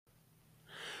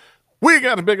We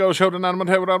got a big old show tonight. I'm going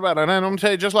to tell you what I'm about. And I'm going to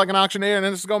tell you just like an auctioneer, and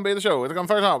this is going to be the show. It's going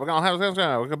to first off, we're going to have we're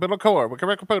going to build a core, we're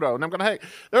going to Caputo, and I'm going to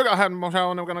they're going to have more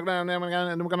show, and we're going to go down, and we're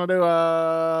going to do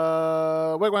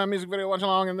a wigwam music video, watch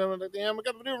along, and then at the end, we're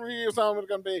going to do a review song. It's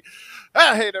going to be,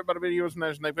 I hate everybody videos, and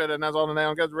they fit it, and that's all the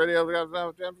now. Get the radio, we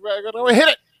hit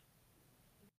it.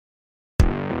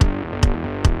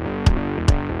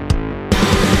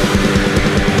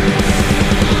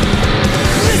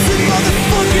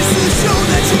 Motherfuckers to the show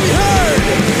that should be heard.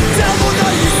 Download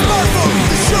on your smartphone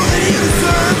the show that you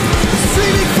deserve.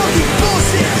 Streaming fucking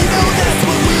bullshit, you know that's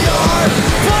what we are.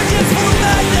 Podcast full of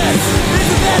madness,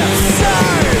 isn't that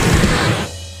absurd?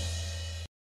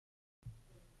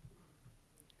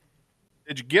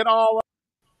 Did you get all of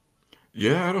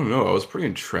Yeah, I don't know. I was pretty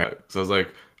entrapped. So I was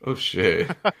like, oh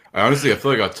shit. I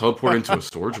feel like I teleported into a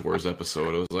Storage Wars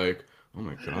episode. I was like, oh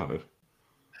my god.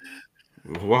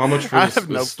 Well, how much for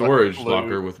this storage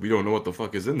locker with we don't know what the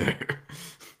fuck is in there?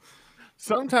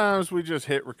 Sometimes we just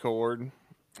hit record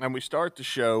and we start the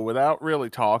show without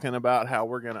really talking about how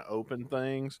we're going to open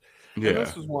things. Yeah. And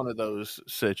this is one of those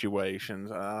situations.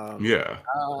 Yeah.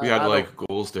 We had like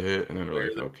goals to hit, and then we're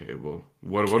like, okay, well,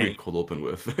 what do we cold open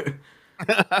with?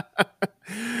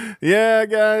 Yeah,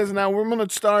 guys. Now we're going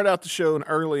to start out the show, and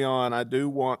early on, I do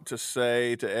want to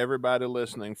say to everybody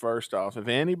listening, first off, if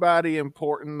anybody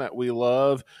important that we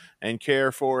love and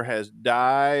care for has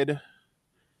died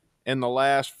in the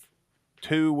last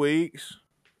 2 weeks,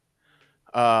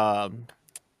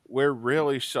 we're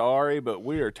really sorry, but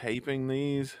we are taping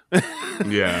these.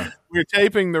 Yeah. We're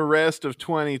taping the rest of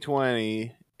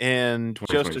 2020 in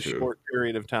just a short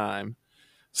period of time.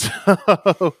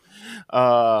 So,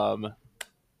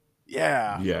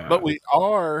 yeah. But we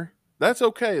are, that's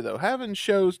okay though. Having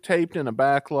shows taped in a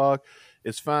backlog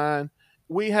is fine.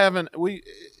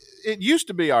 It used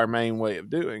to be our main way of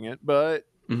doing it, but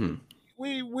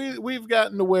we've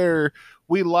gotten to where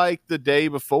we like the day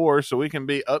before so we can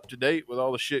be up to date with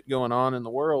all the shit going on in the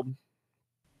world.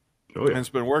 Oh, yeah. And it's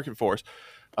been working for us.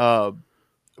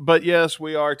 But yes,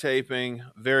 we are taping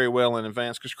very well in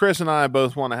advance because Chris and I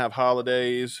both want to have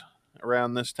holidays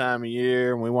around this time of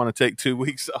year, and we want to take 2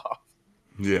 weeks off.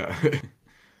 Yeah.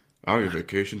 I don't get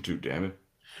vacation too, damn it.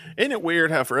 Isn't it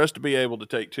weird how for us to be able to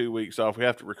take 2 weeks off, we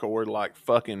have to record like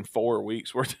fucking 4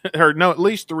 weeks worth, or no, at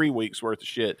least 3 weeks worth of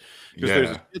shit. Because there's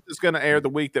a shit that's going to air the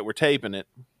week that we're taping it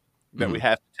that we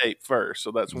have to tape first.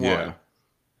 So that's one. Yeah.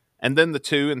 And then the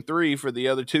 2 and 3 for the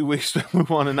other 2 weeks that we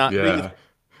want to not be there.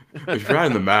 If you're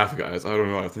adding the math, guys, I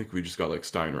don't know. I think we just got like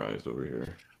Steinreized over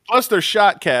here. Plus there's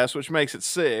Shotcast, which makes it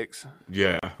 6.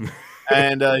 Yeah.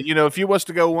 And, if you was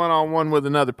to go one-on-one with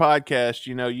another podcast,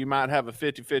 you might have a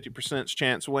 50%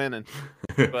 chance winning.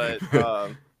 But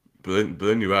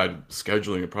then you add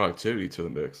scheduling and productivity to the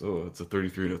mix. Oh, it's a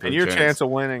 33 and a 30 and your chance of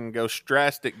winning go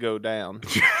down.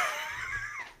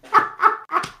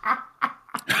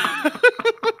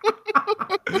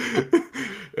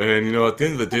 And, at the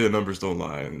end of the day, the numbers don't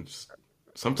lie. And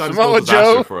sometimes Samoa it's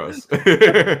disaster Joe for us.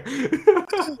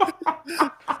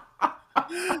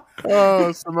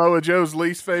 Oh, Samoa Joe's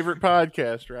least favorite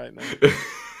podcast right now.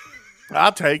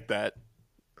 I'll take that.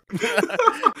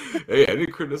 Hey, any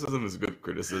criticism is good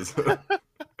criticism.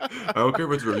 I don't care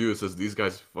if it's a review that says these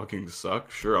guys fucking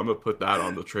suck. Sure, I'm gonna put that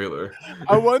on the trailer.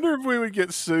 I wonder if we would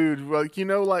get sued. Like,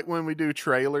 like when we do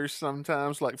trailers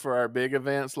sometimes, like for our big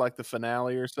events, like the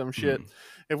finale or some shit.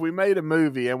 If we made a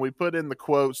movie and we put in the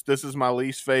quotes, "This is my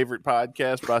least favorite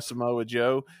podcast" by Samoa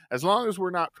Joe, as long as we're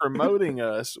not promoting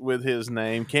us with his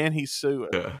name, can he sue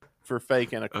us for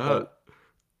faking a quote?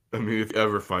 I mean, if he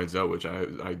ever finds out, which I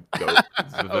don't.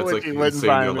 That's like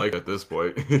insane like at this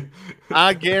point.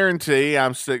 I guarantee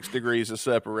I'm 6 degrees of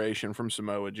separation from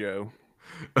Samoa Joe.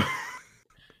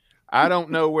 I don't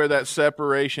know where that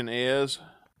separation is,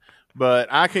 but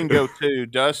I can go to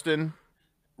Dustin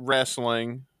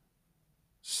wrestling.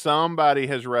 Somebody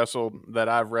has wrestled that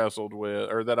I've wrestled with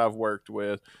or that I've worked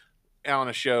with on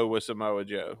a show with Samoa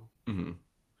Joe. Mm-hmm.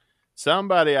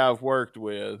 Somebody I've worked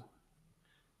with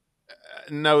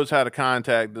knows how to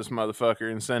contact this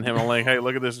motherfucker and send him a link. Hey,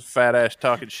 look at this fat ass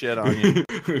talking shit on you.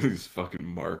 These fucking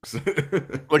marks.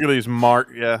 Look at these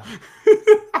marks. Yeah.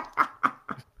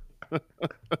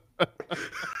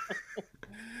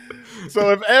 So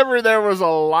if ever there was a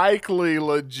likely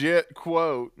legit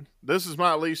quote, "This is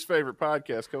my least favorite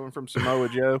podcast," coming from Samoa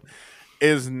Joe,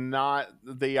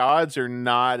 the odds are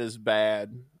not as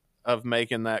bad of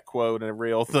making that quote a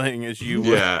real thing as you would.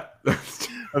 Yeah.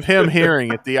 Of him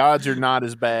hearing it, the odds are not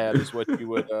as bad as what you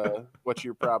would, what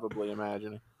you're probably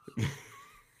imagining.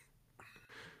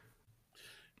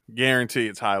 Guarantee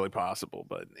it's highly possible.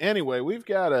 But anyway, we've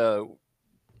got a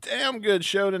damn good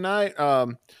show tonight.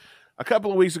 a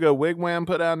couple of weeks ago, Wigwam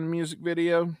put out a music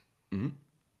video, Mhm.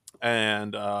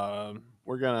 and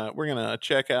we're gonna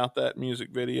check out that music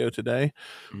video today.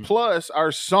 Mhm. Plus,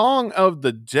 our song of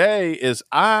the day is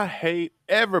 "I Hate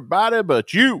Everybody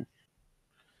But You"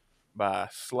 by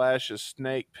Slash's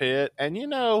Snake Pit, and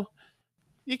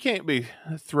you can't be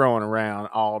throwing around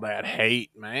all that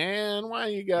hate, man. Why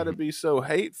you got to Mhm. be so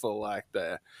hateful like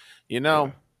that? You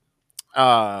Yeah.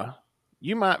 know,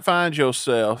 you might find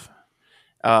yourself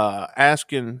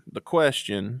asking the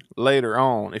question later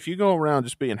on. If you go around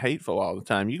just being hateful all the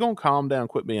time, you're going to calm down,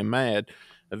 quit being mad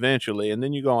eventually. And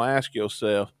then you're going to ask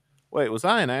yourself, wait, was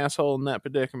I an asshole in that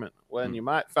predicament? Well, Mm. you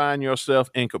might find yourself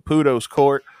in Caputo's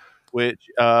court, which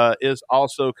is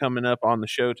also coming up on the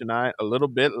show tonight a little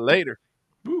bit later.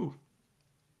 Woo.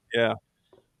 Yeah.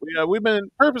 We've been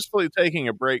purposefully taking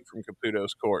a break from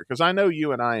Caputo's court because I know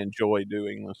you and I enjoy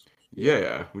doing this.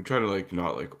 Yeah, we try to like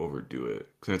not like overdo it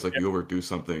because it's like you overdo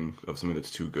something of something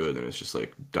that's too good and it's just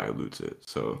like dilutes it.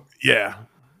 So Yeah.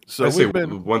 So I say we've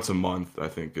been. once a month. I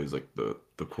think is like the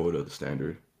quota, the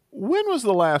standard. When was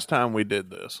the last time we did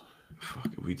this?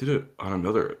 Fuck, we did it on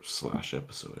another Slash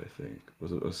episode. I think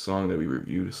was it a song that we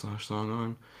reviewed a Slash song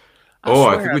on? Oh,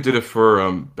 I think swear we did it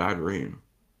for Bad Rain.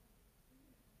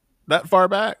 that far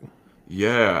back.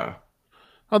 Yeah,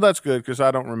 Oh, that's good because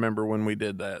I don't remember when we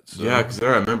did that. So. yeah, because I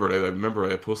remembered. I remember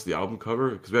I posted the album cover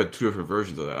because we had two different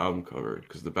versions of that album cover.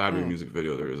 Because the Bad Rain music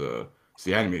video, it's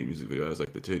the animated music video that has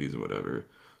like the titties and whatever.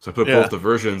 So I put Yeah. both the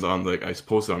versions on like I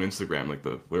posted on Instagram like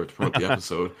the where to promote the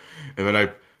episode, and then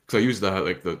because I used that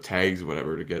like the tags or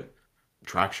whatever to get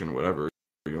traction or whatever.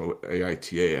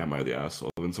 AITA, am I the asshole?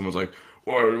 And someone's like,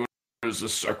 "What is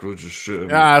this sacrilegious shit?" I'm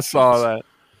Yeah, like, I saw Jesus. that.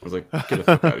 I was like, "Get the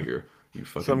fuck out of here, you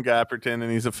Some fucking guy pretending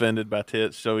he's offended by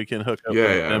tits so he can hook up yeah,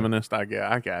 with a yeah." feminist. I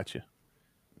got you.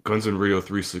 Guns N' Radio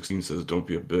 316 says, "Don't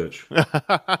be a bitch."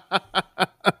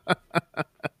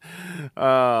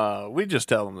 We just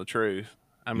tell them the truth.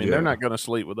 I mean, they're Yeah, not going to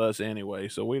sleep with us anyway,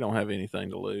 so we don't have anything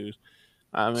to lose.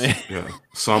 I mean, yeah.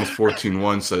 Psalms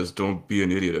 14:1 says, "Don't be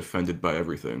an idiot offended by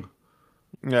everything."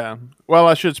 yeah. Well,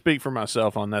 I should speak for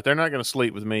myself on that. They're not going to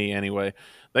sleep with me anyway.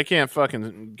 They can't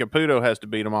fucking. Caputo has to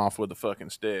beat them off with a fucking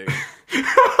stick.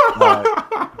 Like,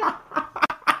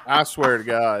 I swear to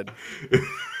God.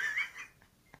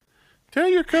 Tell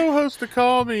your co-host to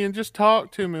call me and just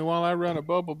talk to me while I run a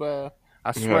bubble bath.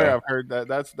 I swear Yeah. I've heard that.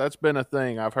 That's been a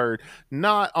thing I've heard,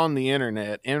 not on the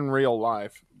internet, in real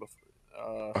life.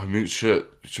 I mean, shit.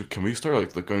 Can we start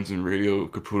like the Guns N' Radio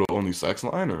Caputo only sex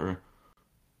line or?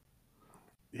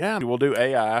 Yeah, we'll do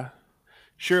AI.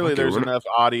 Surely Fuck it, there's we're not. enough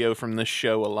audio from this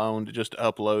show alone to just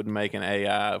upload and make an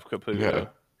AI of Yeah, Caputo.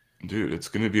 dude, it's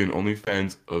gonna be an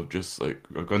OnlyFans of just like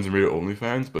a Guns N' Radio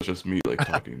OnlyFans, but just me like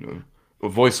talking to them.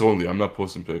 Voice only. I'm not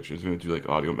posting pictures. I'm gonna do like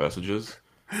audio messages.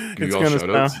 Give It's you all gonna shout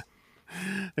sound. outs.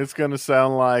 It's gonna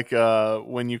sound like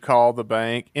when you call the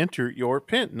bank, enter your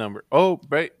PIN number. Oh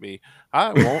baby,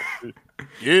 I want to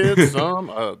get some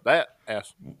of that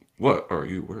ass. What are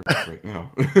you wearing right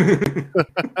now?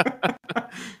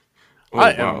 Oh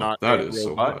I am wow, not that a is so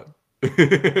robot.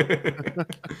 hot.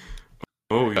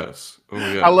 Oh yes. Oh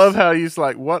I love yes. how he's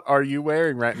like, "What are you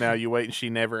wearing right now?" You wait, and she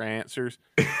never answers.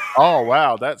 Oh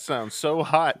wow, that sounds so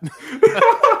hot.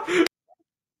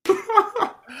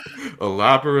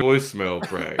 Elaborate voicemail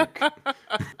prank.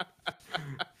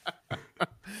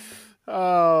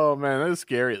 Oh man, that's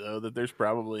scary though. That there's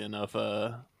probably enough.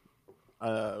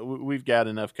 We've got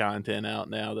enough content out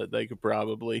now that they could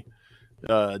probably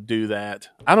do that.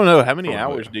 I don't know how many Oh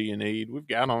hours yeah. do you need. We've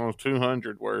got almost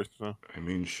 200 worth. So. I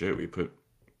mean, shit.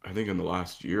 I think in the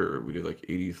last year we did like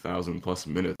 80,000 plus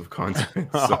minutes of content.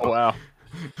 Oh So wow.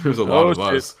 there's a lot Oh of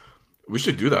shit. us. We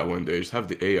should do that one day. Just have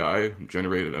the AI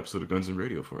generate an episode of Guns N'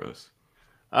 Radio for us.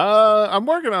 I'm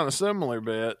working on a similar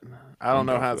bit. I don't I'm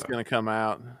know down how for it's that. going to come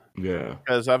out Yeah.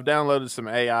 because I've downloaded some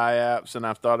AI apps and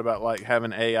I've thought about like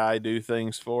having AI do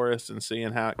things for us and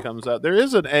seeing how it comes out. There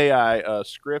is an AI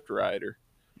script writer.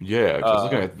 Yeah. 'Cause I was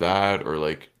looking Uh, at that or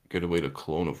like get a way to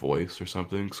clone a voice or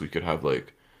something so we could have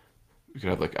like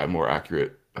a more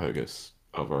accurate, I guess,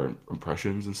 of our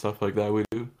impressions and stuff like that we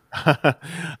do.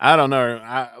 I don't know.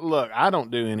 I don't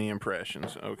do any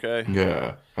impressions. Okay.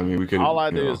 Yeah. I mean, we could, All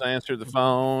I do is answer the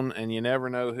phone, and you never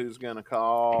know who's going to we can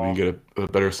call. get a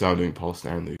better sounding Paul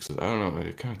Stanley. So I don't know.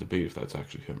 I kind of debate if that's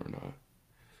actually him or not.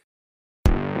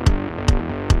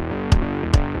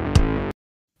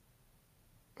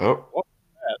 Oh, What was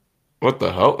that? what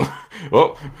the hell?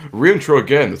 Well, reintro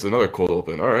again. It's another cold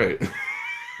open. All right.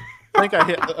 I think I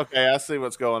hit. Okay, I see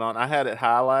what's going on. I had it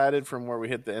highlighted from where we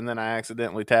hit and then I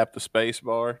accidentally tapped the space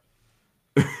bar.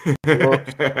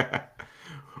 Whoops. But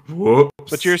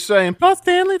Whoops. you're saying Paul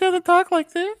Stanley doesn't talk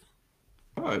like this?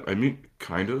 I mean,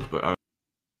 kind of, but I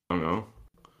don't know.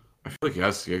 I feel like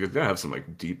he gotta have some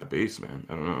like deep bass, man.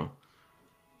 I don't know.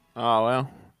 Oh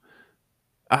well,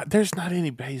 there's not any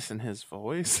bass in his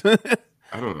voice.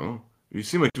 I don't know. You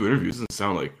seem like two interviews. It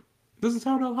doesn't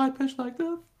sound all high pitched like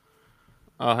that.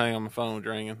 Oh, hang on, my phone's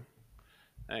ringing.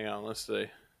 Hang on, let's see.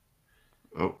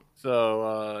 Oh,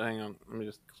 So, hang on, let me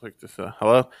just click this.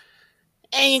 Hello.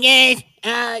 Hey you guys,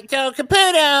 so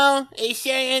Caputo is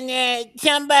saying that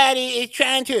somebody is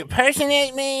trying to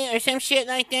impersonate me or some shit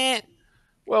like that.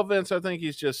 Well, Vince, I think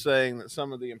he's just saying that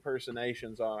some of the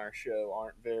impersonations on our show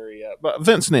aren't very. But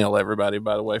Vince Neil, everybody,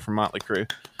 by the way, from Motley Crue.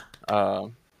 Uh,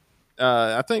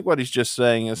 I think what he's just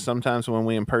saying is sometimes when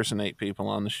we impersonate people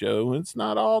on the show, it's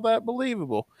not all that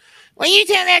believable. Well, you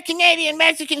tell that Canadian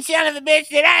Mexican son of a bitch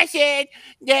that I said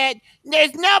that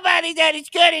there's nobody that is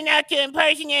good enough to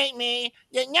impersonate me,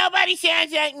 that nobody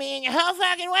sounds like me in the whole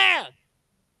fucking world.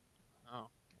 Oh,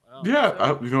 well,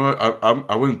 yeah. You know what?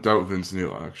 I wouldn't doubt Vince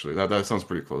Neil actually. That sounds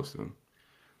pretty close to him.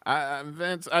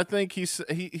 Vince, I think he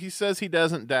says he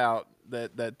doesn't doubt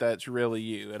that's really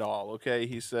you at all. Okay,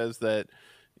 he says that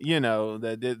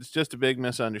that it's just a big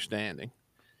misunderstanding.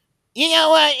 You know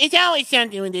what? It's always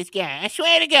something with this guy. I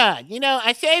swear to God.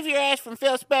 I saved your ass from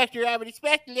Phil Spector. I would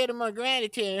expect a little more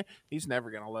gratitude. He's never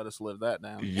going to let us live that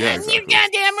down. Yeah, And you're exactly.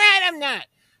 goddamn right I'm not.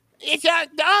 It's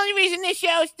the only reason this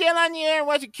show is still on the air and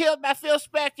wasn't killed by Phil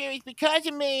Spector is because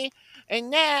of me. And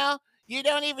now you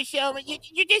don't even show me.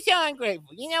 You're just so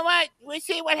ungrateful. You know what? We'll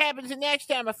see what happens the next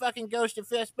time a fucking ghost of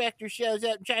Phil Spector shows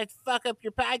up and tries to fuck up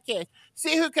your podcast.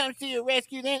 See who comes to your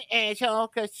rescue then, asshole.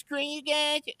 Because screw you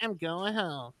guys, I'm going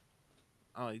home.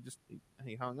 Oh,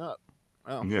 he hung up.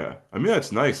 Oh, Yeah, I mean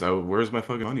that's nice. Where's my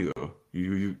fucking money though?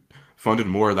 You funded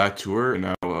more of that tour, and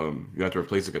now you have to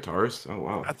replace the guitarist. Oh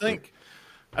wow. I think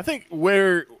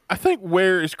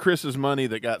where is Chris's money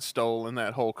that got stolen in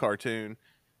that whole cartoon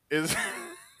is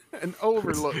an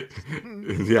overlooked.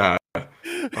 Yeah. Oh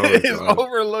my Is god.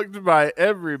 overlooked by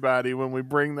everybody when we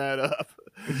bring that up,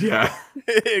 Yeah.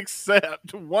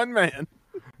 except one man.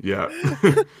 Yeah.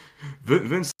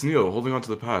 Vince Neil holding on to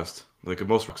the past, like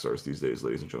most rock stars these days,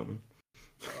 ladies and gentlemen.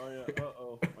 Oh yeah.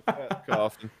 My cat's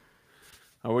coughing.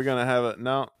 Are we gonna have it?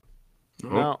 No, No,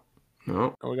 no.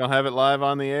 no, Are we gonna have it live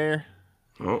on the air?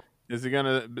 no. Is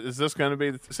this gonna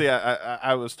be? See,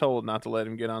 I was told not to let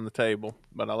him get on the table,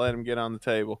 but I let him get on the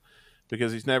table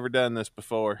because he's never done this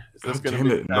before. Is this God gonna damn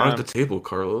be it! the Not at time? the table,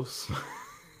 Carlos.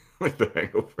 Like the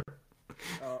Hangover.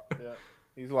 Oh yeah.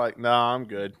 He's like, nah, I'm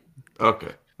good.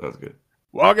 Okay, that's good.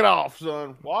 Walk it off,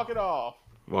 son. Walk it off.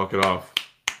 Walk it off.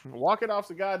 Walk it off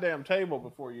the goddamn table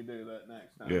before you do that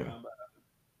next time. Yeah. How about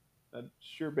that? That'd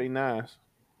sure be nice.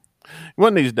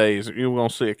 One of these days, you're gonna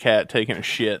see a cat taking a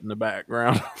shit in the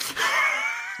background,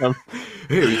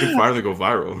 Hey, we can finally go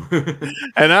viral.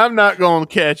 and I'm not gonna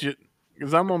catch it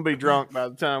because I'm gonna be drunk by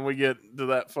the time we get to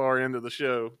that far into the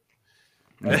show.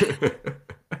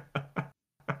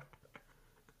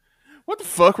 What the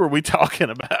fuck were we talking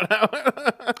about?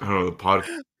 I don't know, the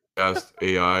podcast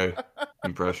AI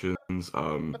impressions.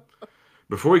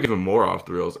 Before we get even more off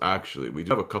the rails, actually, we do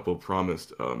have a couple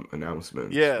promised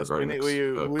announcements Yes, regarding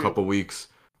a couple weeks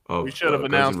of we should have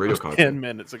Guns announced and Radio those content. 10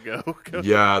 minutes ago.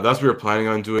 Yeah, that's what we were planning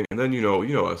on doing, and then you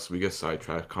know us, we get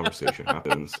sidetracked. Conversation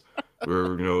happens.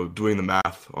 We're doing the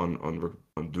math on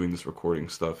doing this recording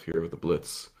stuff here with the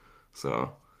Blitz,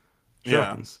 so shit Yeah.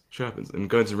 happens. Shit happens. In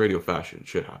Guns and Radio fashion,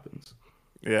 shit happens.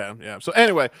 Yeah. So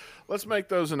anyway, let's make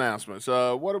those announcements.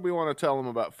 What do we want to tell them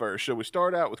about first? Should we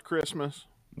start out with Christmas?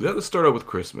 Yeah, let's start out with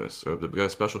Christmas. We got a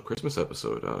special Christmas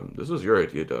episode. This was your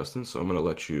idea, Dustin, so I'm gonna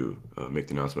let you make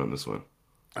the announcement on this one.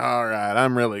 All right,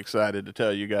 I'm really excited to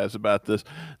tell you guys about this.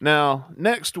 Now,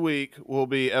 next week will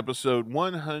be episode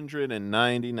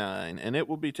 199, and it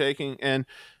will be and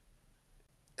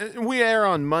we air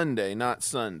on Monday, not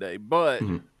Sunday, but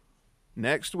Mhm.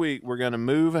 next week we're going to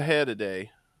move ahead a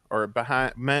day or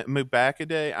move back a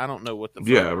day. I don't know what the fuck.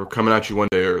 Yeah, we're coming at you one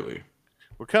day early.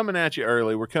 We're coming at you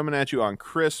early. We're coming at you on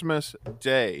Christmas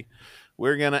Day.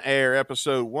 We're going to air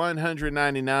episode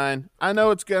 199. I know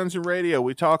it's Guns and Radio.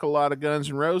 We talk a lot of Guns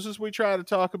N' Roses. We try to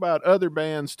talk about other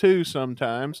bands too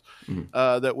sometimes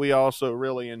that we also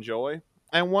really enjoy.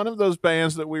 And one of those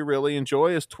bands that we really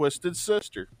enjoy is Twisted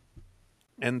Sister.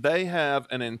 And they have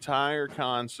an entire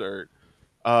concert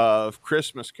of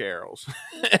Christmas carols.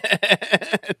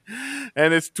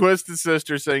 And it's Twisted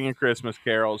Sister singing Christmas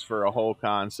carols for a whole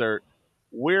concert.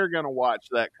 We're going to watch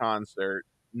that concert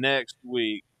next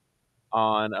week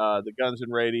on the Guns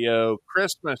N' Radio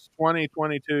Christmas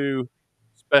 2022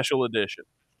 special edition.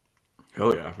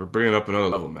 Hell yeah, we're bringing it up another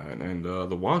level, man. And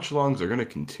the watch alongs are going to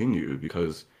continue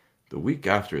because the week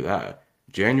after that,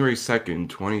 January 2nd,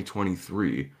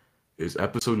 2023 is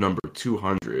episode number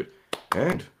 200.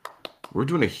 And we're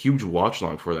doing a huge watch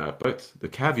along for that. But the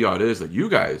caveat is that you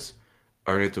guys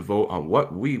are going to vote on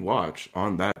what we watch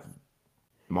on that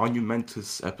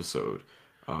monumentous episode.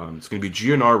 It's going to be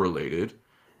GNR related.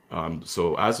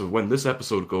 So as of when this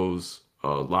episode goes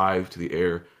live to the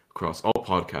air across all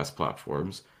podcast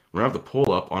platforms, we're going to have the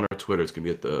poll up on our Twitter. It's going to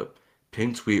be at the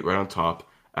pinned tweet right on top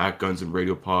at Guns and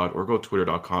Radio Pod, or go to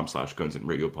twitter.com/Guns and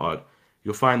Radio Pod.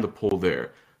 You'll find the poll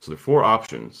there. So there are four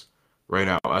options right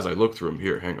now. As I look through them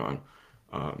here, hang on.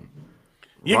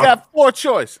 You got four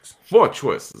choices. Four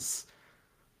choices.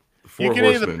 Four you can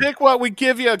horsemen. either pick what we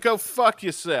give you or go fuck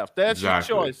yourself. That's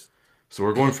Exactly. your choice. So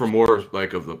we're going for more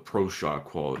like of the pro shot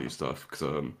quality stuff,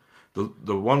 because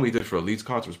the one we did for Elite's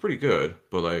concert was pretty good,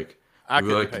 but like we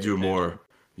would like to do more.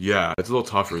 Yeah, it's a little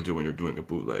tougher to do when you're doing a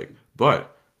bootleg.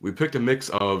 But we picked a mix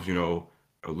of,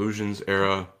 Illusions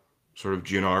era sort of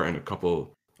GNR and a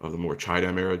couple of the more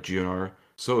Chidam era GNR.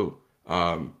 So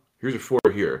here's your four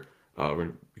here.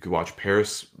 You could watch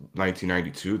Paris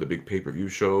 1992, the big pay-per-view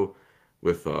show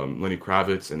with Lenny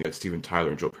Kravitz, and you had Steven Tyler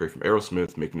and Joe Perry from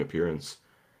Aerosmith making an appearance.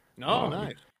 Oh,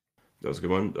 nice. That was a good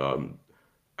one.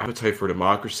 Appetite for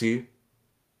Democracy.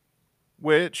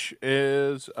 Which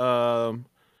is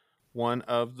one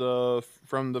of the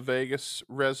from the Vegas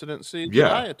residency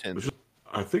that I attended.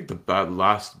 I think the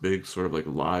last big sort of like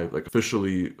live, like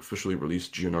officially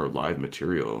released GNR live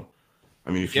material.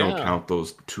 I mean, if you don't count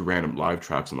those two random live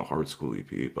tracks on the Hard School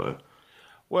EP, but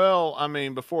well, I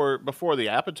mean, before the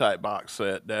Appetite box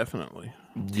set, definitely.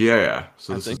 Yeah.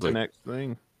 So this I think is the like next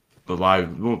thing.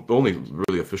 The only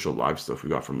really official live stuff we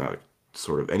got from that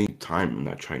sort of any time in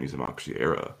that Chinese Democracy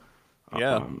era.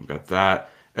 Yeah. Got that.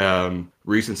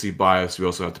 Recency bias. We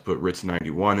also have to put Ritz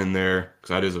 91 in there, because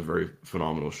that is a very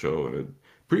phenomenal show, and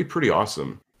pretty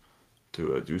awesome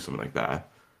to do something like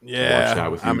that. Yeah. To watch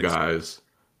that with you guys.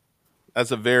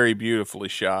 That's a very beautifully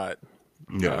shot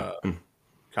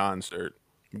concert.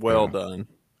 Well done.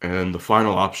 And the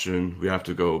final option, we have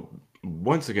to go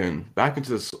once again back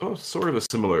into this sort of a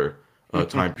similar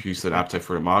timepiece that Appetite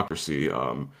for Democracy,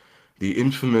 the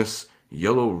infamous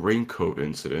Yellow Raincoat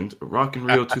incident, Rock in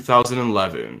Rio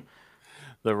 2011.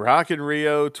 The Rock in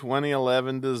Rio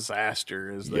 2011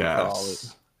 disaster, as they call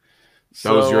it.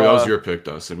 That was your pick,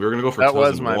 Dustin. We were gonna go for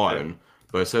 2001,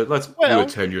 but I said let's do it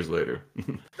 10 years later.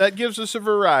 That gives us a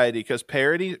variety, because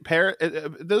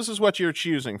this is what you're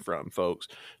choosing from, folks.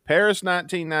 Paris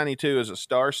 1992 is a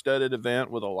star-studded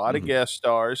event with a lot of guest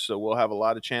stars, so we'll have a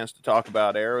lot of chance to talk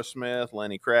about Aerosmith,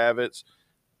 Lenny Kravitz.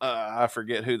 I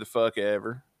forget who the fuck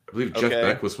ever. I believe Jeff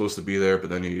Beck was supposed to be there, but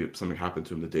then something happened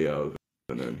to him the day of,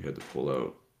 and then he had to pull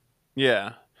out.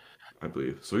 Yeah. I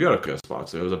believe. So we got a guest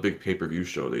spots. It was a big pay-per-view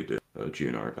show they did,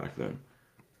 GNR back then.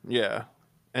 Yeah.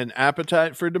 And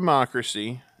Appetite for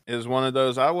Democracy is one of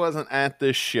those. I wasn't at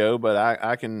this show, but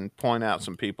I can point out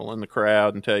some people in the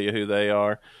crowd and tell you who they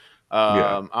are.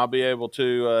 I'll be able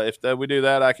to, if we do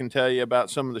that, I can tell you about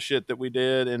some of the shit that we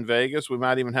did in Vegas. We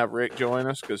might even have Rick join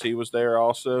us, because he was there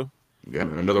also. Yeah,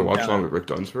 man, another watch along with Rick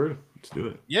Dunsford. Let's do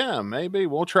it. Yeah, maybe.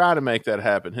 We'll try to make that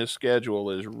happen. His schedule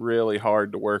is really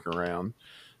hard to work around.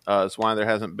 That's why there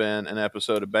hasn't been an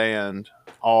episode of Band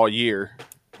all year,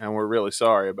 and we're really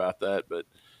sorry about that. But,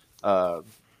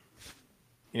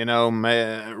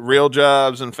 real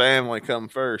jobs and family come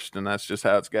first, and that's just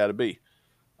how it's got to be.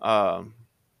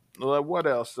 What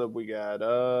else have we got?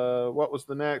 What was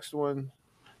the next one?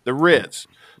 The Ritz.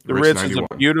 The Ritz is a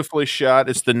beautifully shot.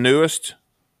 It's the newest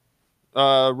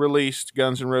released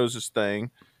Guns N' Roses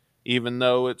thing, even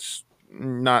though it's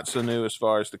not so new as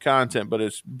far as the content, but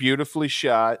it's beautifully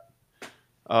shot.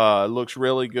 It looks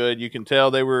really good. You can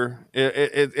tell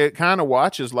it kind of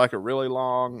watches like a really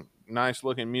long, nice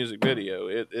looking music video.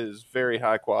 It is very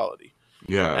high quality.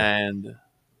 Yeah. And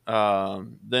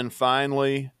then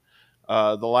finally,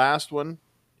 the last one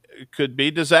could be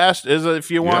disaster.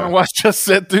 If you want to watch us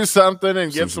sit through something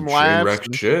and get some laughs. Train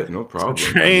wreck shit, no problem.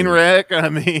 Train wreck. I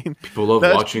mean, people love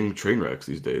watching train wrecks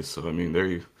these days. So I mean,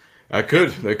 they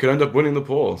could end up winning the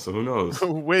poll. So who knows?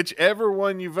 Whichever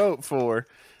one you vote for,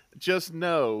 just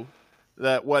know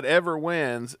that whatever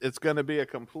wins, it's going to be a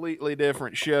completely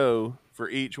different show for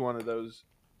each one of those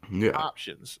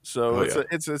options. So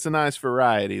it's a nice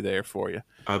variety there for you.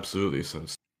 Absolutely. So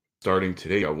starting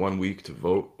today, 1 week to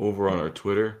vote over on our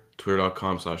Twitter,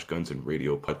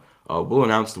 twitter.com/gunsandradiopod. We'll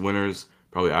announce the winners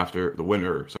probably after the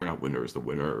winner. Sorry, not winners, the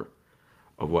winner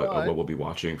of what we'll be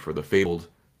watching for the fabled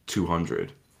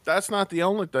 200. That's not the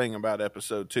only thing about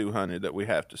episode 200 that we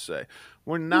have to say.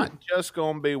 We're not just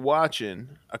going to be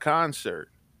watching a concert.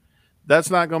 That's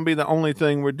not going to be the only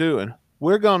thing we're doing.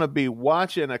 we're going to be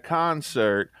watching a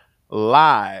concert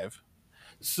live.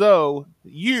 So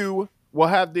you will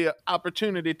have the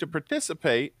opportunity to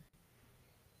participate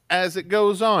as it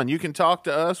goes on. You can talk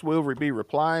to us. We'll be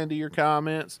replying to your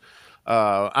comments.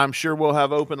 I'm sure we'll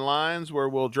have open lines where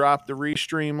we'll drop the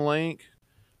Restream link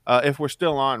if we're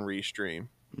still on Restream.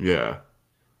 Yeah.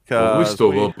 Well, we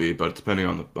still will be, but depending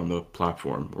on the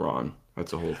platform we're on,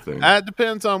 that's a whole thing. It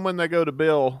depends on when they go to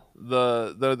bill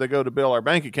they go to bill our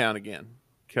bank account again,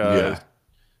 because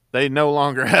they no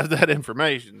longer have that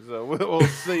information. So we'll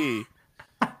see.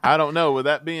 I don't know. With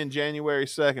that being January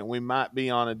 2nd, we might be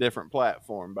on a different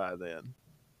platform by then.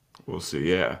 We'll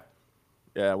see. Yeah.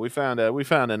 Yeah, we found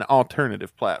an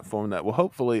alternative platform that will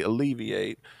hopefully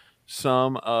alleviate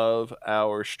some of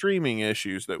our streaming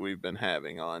issues that we've been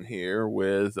having on here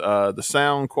with the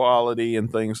sound quality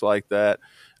and things like that.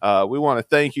 We want to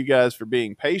thank you guys for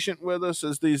being patient with us,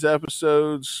 as these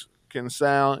episodes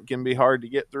can be hard to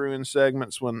get through in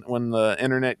segments when the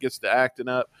internet gets to acting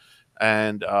up.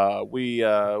 And we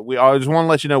always want to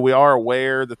let you know we are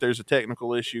aware that there's a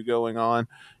technical issue going on.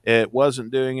 It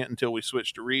wasn't doing it until we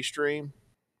switched to Restream.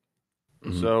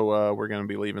 Mm-hmm. So we're going to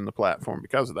be leaving the platform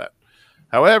because of that.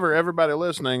 However, everybody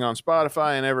listening on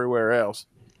Spotify and everywhere else,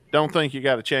 don't think you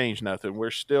got to change nothing. We're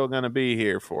still going to be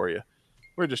here for you.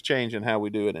 We're just changing how we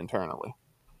do it internally.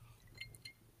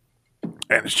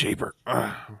 And it's cheaper.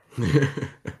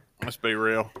 Let's be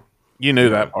real. You knew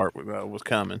that part was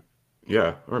coming.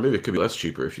 Yeah, or maybe it could be less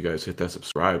cheaper if you guys hit that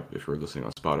subscribe if you're listening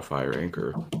on Spotify or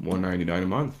Anchor. $1.99 a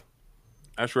month.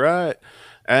 That's right.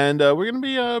 And we're going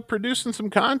to be producing some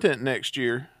content next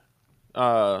year.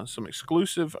 Some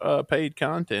exclusive paid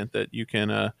content that you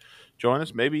can join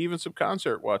us. Maybe even some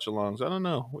concert watch-alongs. I don't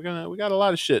know. We got a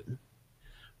lot of shit.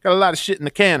 Got a lot of shit in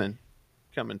the cannon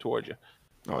coming towards you.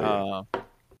 Oh, yeah.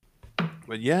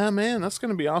 But yeah, man, that's going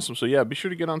to be awesome. So yeah, be sure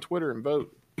to get on Twitter and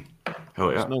vote.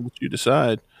 Hell yeah. Let us know what you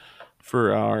decide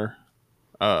for our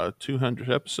 200th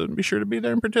episode. And be sure to be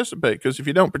there and participate. Because if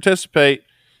you don't participate,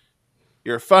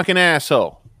 you're a fucking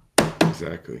asshole.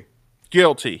 Exactly.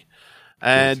 Guilty.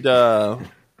 And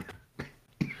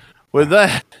with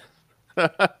that,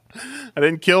 I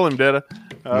didn't kill him, did I?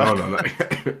 No.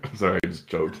 I'm sorry, I just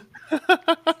joked.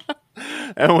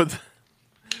 And with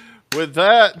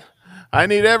that, I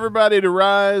need everybody to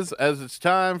rise, as it's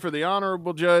time for the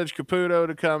Honorable Judge Caputo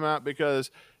to come out, because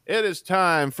it is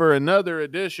time for another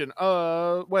edition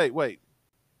of... Wait.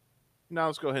 Now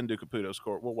let's go ahead and do Caputo's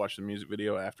Court. We'll watch the music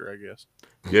video after, I guess.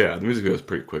 Yeah, the music video is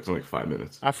pretty quick. It's only like 5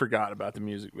 minutes. I forgot about the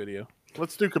music video.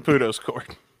 Let's do Caputo's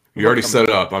Court. You already set it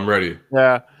up. I'm ready.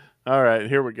 Yeah. All right,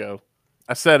 here we go.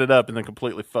 I set it up and then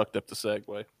completely fucked up the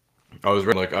segue. I was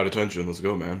ready, out of tension. Let's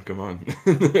go, man. Come on.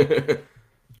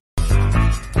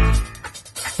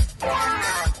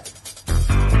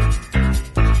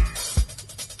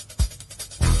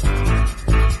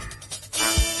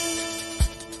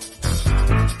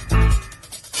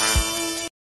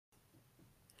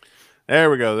 There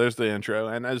we go. There's the intro.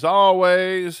 And as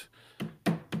always,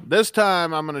 this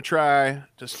time I'm going to try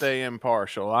to stay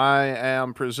impartial. I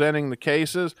am presenting the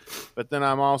cases, but then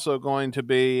I'm also going to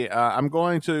be,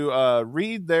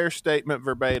 read their statement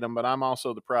verbatim, but I'm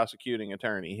also the prosecuting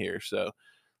attorney here. So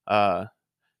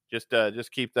just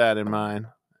keep that in mind.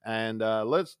 And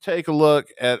let's take a look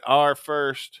at our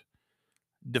first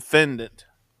defendant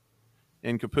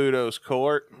in Caputo's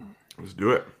Court. Let's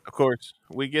do it. Of course,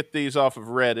 we get these off of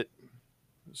Reddit.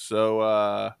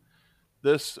 So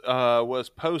this was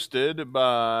posted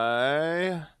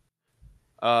by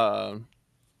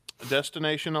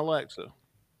Destination Alexa.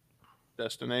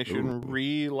 Destination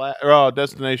Relax.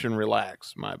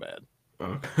 My bad.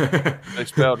 Okay. They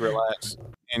spelled relax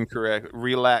incorrect.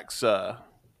 Relaxa.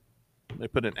 They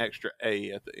put an extra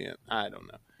A at the end. I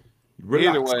don't know. Relaxa.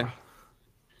 Either way.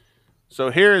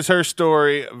 So here is her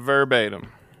story verbatim.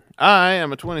 I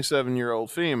am a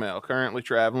 27-year-old female currently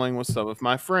traveling with some of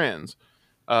my friends.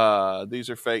 These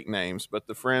are fake names, but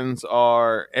the friends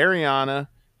are Ariana,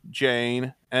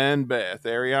 Jane, and Beth.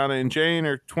 Ariana and Jane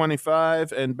are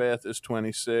 25, and Beth is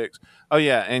 26. Oh,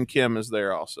 yeah, and Kim is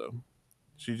there also.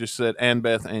 She just said, and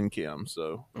Beth and Kim,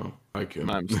 so. Oh, hi, Kim.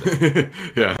 My mistake.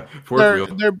 Yeah.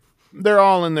 They're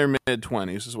all in their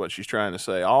mid-20s is what she's trying to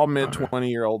say. All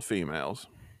mid-20-year-old females.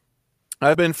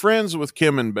 I've been friends with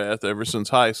Kim and Beth ever since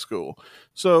high school,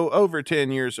 so over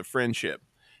 10 years of friendship.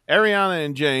 Ariana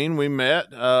and Jane, we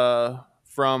met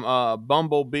from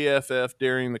Bumble BFF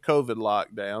during the COVID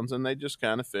lockdowns, and they just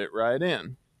kind of fit right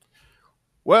in.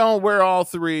 Well, we're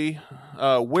three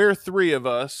of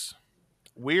us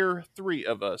we're three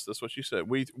of us. That's what she said.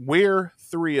 We're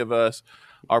three of us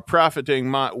are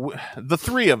profiting the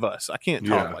three of us. I can't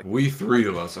talk Yeah, like we three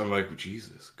of us. I'm like,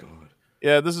 Jesus God.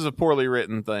 yeah, this is a poorly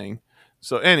written thing.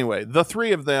 So anyway, the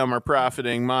three of them are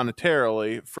profiting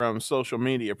monetarily from social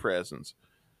media presence.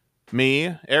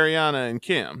 Me, Ariana, and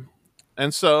Kim.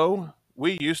 And so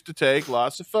we used to take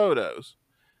lots of photos.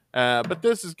 But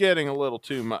this is getting a little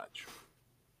too much.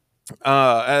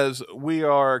 As we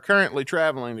are currently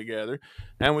traveling together,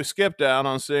 and we skipped out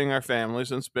on seeing our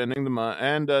families and spending the month,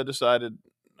 and decided,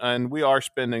 and we are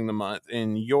spending the month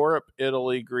in Europe,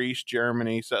 Italy, Greece,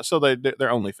 Germany. So they're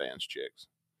OnlyFans chicks.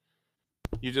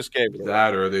 You just gave it away.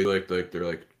 That or they they're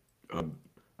like I don't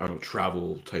know,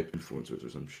 travel type influencers or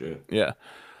some shit. Yeah.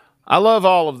 I love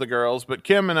all of the girls, but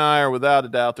Kim and I are without a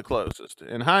doubt the closest.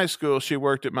 In high school, she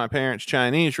worked at my parents'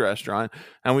 Chinese restaurant,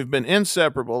 and we've been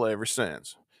inseparable ever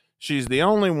since. She's the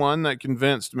only one that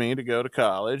convinced me to go to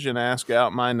college and ask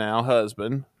out my now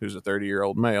husband, who's a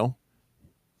 30-year-old male.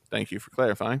 Thank you for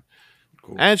clarifying.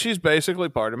 Cool. And she's basically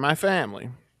part of my family.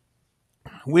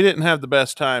 We didn't have the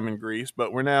best time in Greece,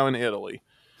 but we're now in Italy.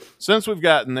 Since we've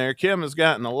gotten there, Kim has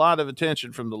gotten a lot of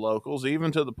attention from the locals,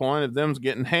 even to the point of them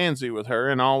getting handsy with her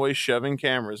and always shoving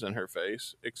cameras in her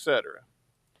face, etc.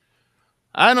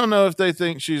 I don't know if they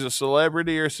think she's a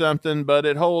celebrity or something, but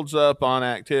it holds up on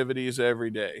activities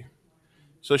every day.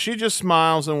 So she just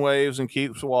smiles and waves and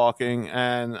keeps walking,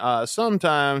 and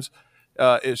sometimes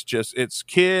it's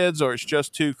kids or it's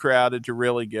just too crowded to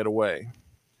really get away.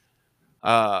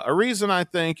 A reason I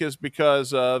think is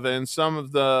because of, and some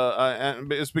of the,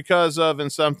 is because of,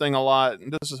 and something a lot.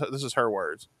 This is her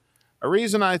words. A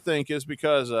reason I think is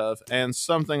because of, and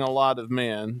something a lot of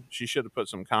men. She should have put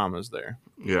some commas there.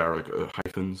 Yeah, or like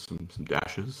hyphens and some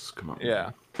dashes. Come on.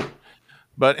 Yeah.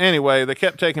 But anyway, they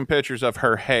kept taking pictures of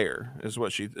her hair. Is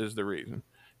the reason.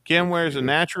 Kim wears a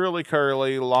naturally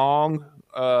curly, long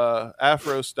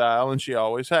afro style, and she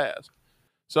always has.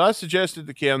 So I suggested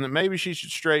to Kim that maybe she should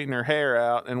straighten her hair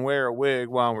out and wear a wig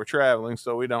while we're traveling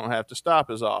so we don't have to stop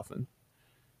as often.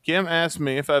 Kim asked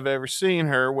me if I've ever seen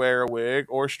her wear a wig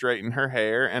or straighten her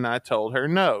hair, and I told her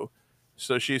no.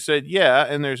 So she said, yeah,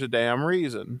 and there's a damn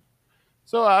reason.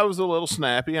 So I was a little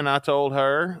snappy, and I told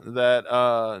her that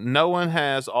no one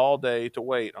has all day to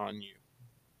wait on you.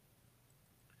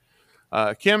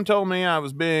 Kim told me I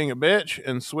was being a bitch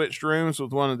and switched rooms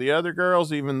with one of the other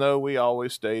girls, even though we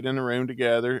always stayed in a room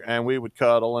together and we would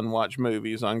cuddle and watch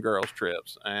movies on girls'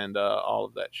 trips and all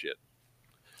of that shit.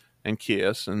 And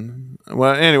kiss. And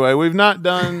well, anyway, we've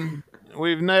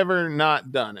never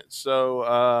not done it.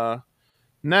 So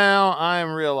now I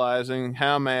am realizing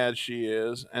how mad she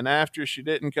is. And after she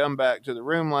didn't come back to the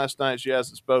room last night, she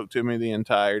hasn't spoke to me the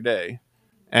entire day.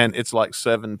 And it's like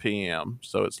 7 p.m.,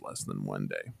 so it's less than one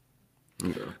day.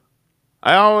 Yeah.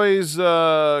 I always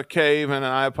cave and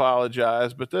I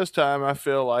apologize, but this time I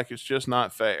feel like it's just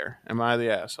not fair. Am I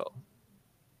the asshole?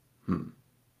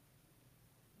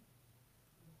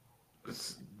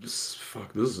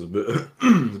 Fuck, this is a bit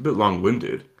it's a bit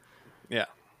long-winded. Yeah.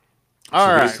 So All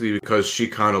right. basically, because she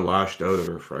kind of lashed out at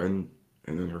her friend,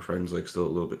 and then her friend's like still a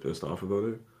little bit pissed off about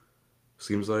it.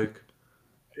 Seems like.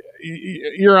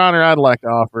 Your Honor, I'd like to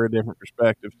offer a different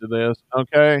perspective to this.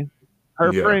 Okay.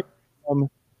 Her friend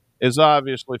is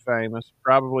obviously famous,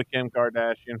 probably Kim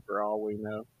Kardashian for all we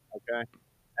know. Okay.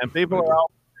 And people are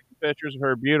all taking pictures of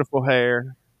her beautiful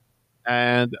hair.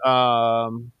 And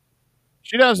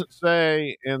she doesn't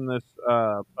say in this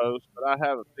post, but I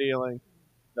have a feeling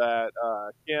that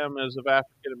Kim is of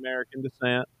African American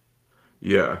descent.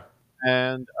 Yeah.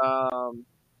 And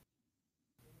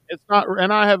it's not,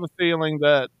 and I have a feeling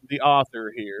that the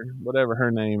author here, whatever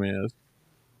her name is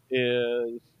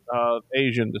of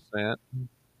Asian descent.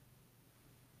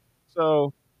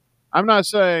 So I'm not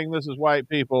saying this is white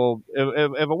people.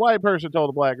 If a white person told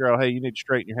a black girl, hey, you need to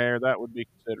straighten your hair, that would be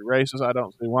considered racist. I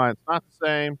don't see why it's not the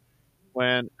same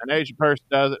when an Asian person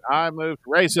does it. I move to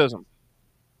racism.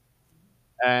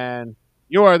 And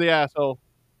you are the asshole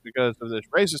because of this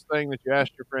racist thing that you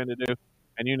asked your friend to do.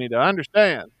 And you need to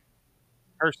understand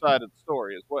her side of the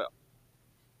story as well.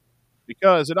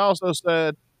 Because it also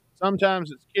said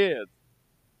sometimes it's kids.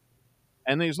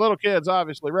 And these little kids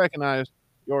obviously recognize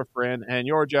your friend and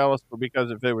you're jealous because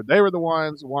if they were the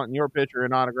ones wanting your picture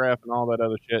and autograph and all that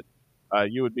other shit,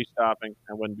 you would be stopping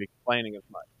and wouldn't be complaining as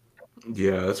much.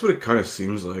 Yeah, that's what it kind of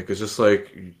seems like. It's just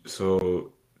like,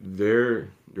 so you're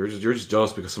just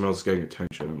jealous because someone else is getting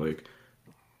attention. Like,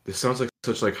 this sounds like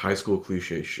such like high school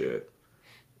cliche shit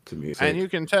to me. And you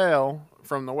can tell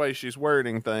from the way she's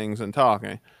wording things and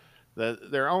talking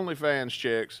that they're OnlyFans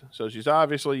chicks, so she's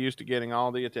obviously used to getting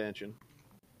all the attention.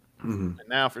 Mm-hmm. And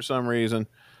now for some reason,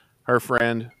 her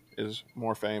friend is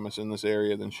more famous in this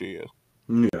area than she is.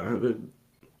 Yeah,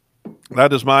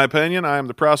 That is my opinion. I am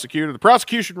the prosecutor. The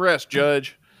prosecution rests,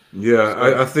 Judge. yeah.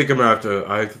 So, I think I'm gonna have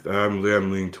to. I'm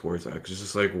leaning towards that because it's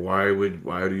just like, why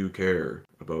do you care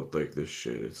about like this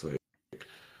shit? It's like,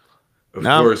 of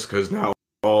now course, because now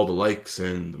all the likes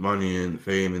and the money and the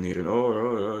fame and the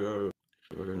internet.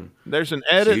 there's an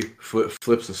See, edit.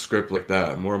 flips the script like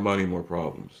that. More money, more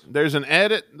problems. There's an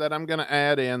edit that I'm going to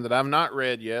add in that I've not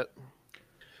read yet.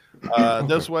 Okay,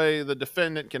 This way, the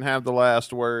defendant can have the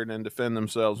last word and defend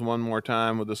themselves one more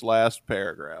time with this last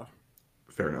paragraph.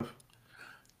 fair enough.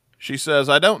 She says,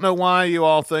 I don't know why you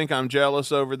all think I'm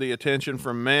jealous over the attention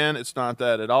from men. It's not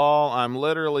that at all. I'm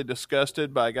literally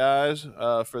disgusted by guys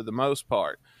for the most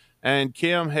part. And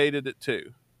Kim hated it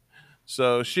too.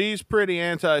 So she's pretty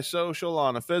antisocial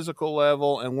on a physical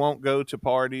level and won't go to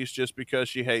parties just because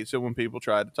she hates it when people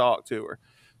try to talk to her.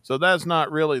 So that's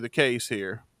not really the case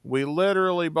here. We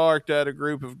literally barked at a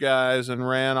group of guys and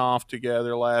ran off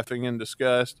together laughing in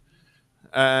disgust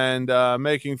and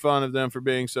making fun of them for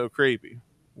being so creepy.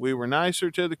 We were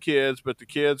nicer to the kids, but the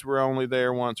kids were only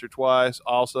there once or twice.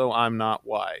 Also, I'm not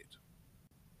white.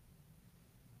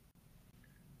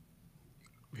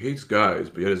 He hates guys,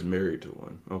 but yet is married to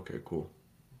one. Okay, cool.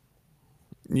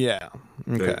 Yeah.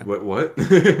 Okay. Like, what?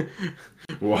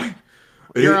 What?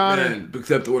 Your Honor. Man,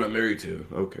 except the one I'm married to.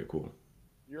 Okay, cool.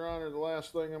 Your Honor, the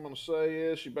last thing I'm going to say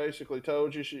is she basically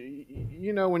told you,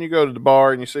 when you go to the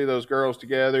bar and you see those girls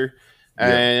together Yeah.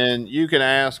 and you can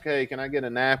ask, hey, can I get a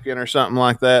napkin or something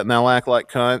like that? And they'll act like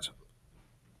cunts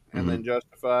and then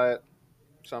justify it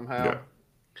somehow.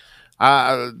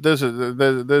 Yeah. This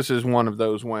is one of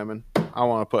those women. I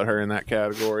want to put her in that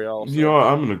category also. You know what?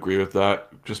 I'm gonna agree with that,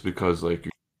 just because like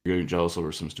you're getting jealous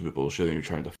over some stupid bullshit and you're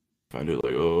trying to find it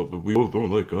like, oh, but we both don't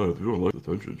like guys, we don't like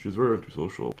attention. She's very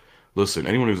antisocial. Listen,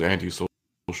 anyone who's antisocial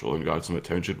and got some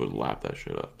attention would lap that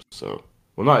shit up. So,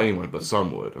 well, not anyone, but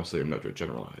some would. I'll say I'm not to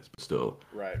generalize, but still,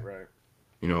 Right.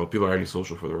 people are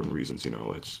antisocial for their own reasons.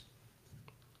 It's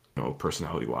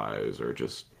personality wise or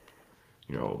just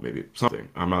maybe something.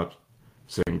 I'm not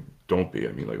saying don't be.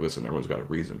 I mean, like, listen, everyone's got a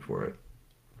reason for it.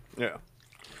 Yeah.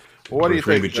 Well, what do you If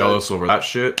you're gonna think? be jealous over that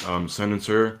shit, sentence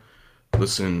her.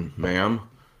 Listen, ma'am,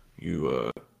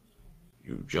 you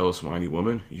jealous, whiny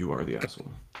woman, you are the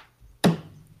asshole.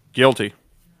 Guilty.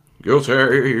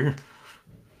 Guilty.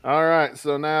 All right.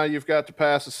 So now you've got to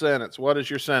pass a sentence. What is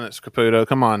your sentence, Caputo?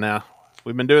 Come on now.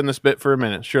 We've been doing this bit for a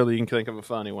minute. Surely you can think of a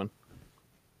funny one.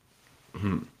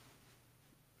 Damn,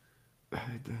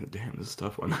 this is a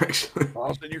tough one, actually.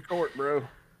 Balls in your court, bro.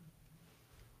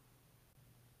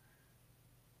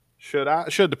 Should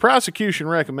the prosecution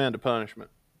recommend a punishment?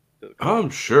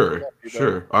 Sure.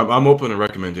 I'm open to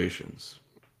recommendations.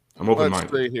 I'm Let's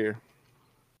open-minded. see here.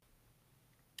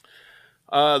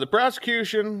 The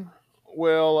prosecution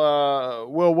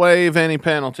will waive any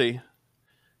penalty,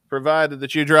 provided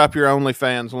that you drop your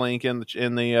OnlyFans link in the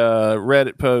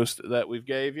Reddit post that we've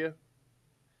gave you.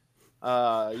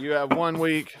 You have 1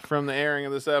 week from the airing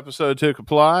of this episode to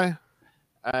comply,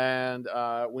 and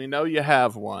we know you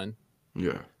have one.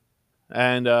 Yeah.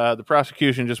 And the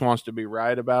prosecution just wants to be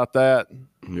right about that.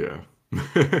 Yeah.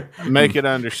 Make it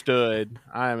understood.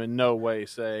 I am in no way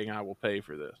saying I will pay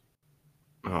for this.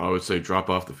 I would say drop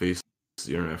off the face of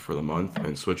the internet for the month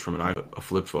and switch from a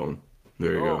flip phone.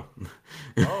 There you go.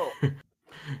 Oh.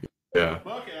 Yeah.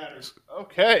 Look at her.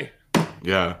 Okay.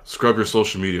 Yeah. Scrub your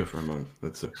social media for a month.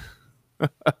 That's it.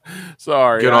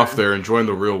 Sorry. Get off there and join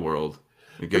the real world.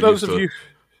 And get used to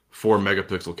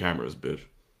 4-megapixel cameras, bitch.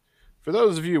 For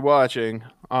those of you watching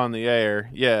on the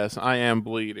air, yes, I am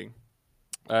bleeding.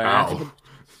 Ow.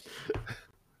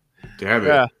 Damn it.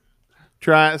 Yeah.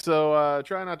 Try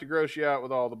not to gross you out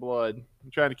with all the blood. I'm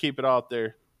trying to keep it out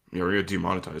there. Yeah, we're gonna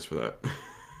demonetize for that.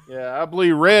 Yeah, I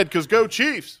bleed red because go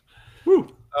Chiefs.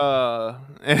 Woo.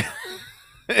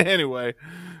 Anyway,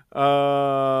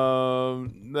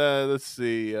 let's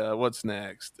see what's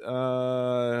next.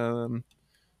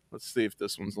 Let's see if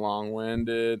this one's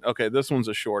long-winded. Okay, this one's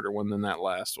a shorter one than that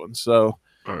last one. So,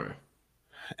 All right.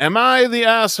 am I the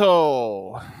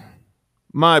asshole?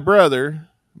 My brother,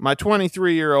 my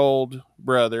 23-year-old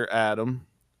brother, Adam.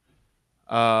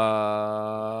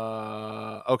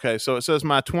 Okay, so it says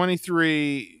my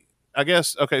 23. I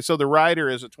guess, okay, so the writer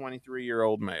is a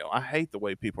 23-year-old male. I hate the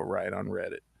way people write on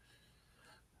Reddit.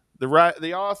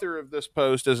 The author of this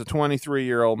post is a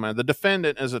 23-year-old man. The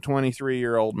defendant is a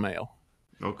 23-year-old male.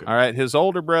 Okay. All right. His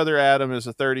older brother, Adam, is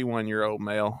a 31-year-old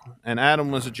male, and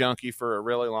Adam was a junkie for a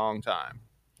really long time.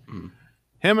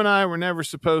 Him and I were never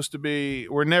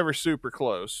super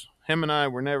close. Him and I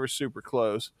were never super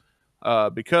close.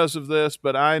 because of this,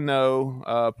 but I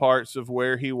know parts of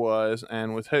where he was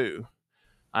and with who.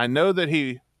 I know that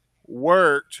he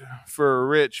worked for a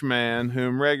rich man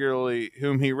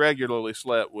whom he regularly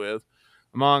slept with,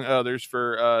 among others,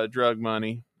 for drug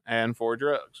money and for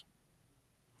drugs.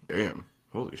 Damn.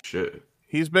 Holy shit.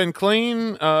 He's been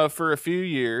clean for a few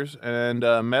years and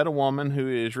met a woman who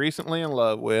he is recently in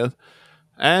love with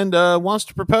and wants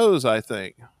to propose, I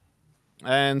think.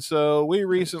 And so we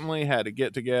recently had a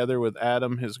get together with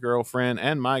Adam, his girlfriend,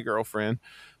 and my girlfriend.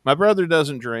 My brother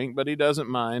doesn't drink, but he doesn't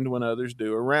mind when others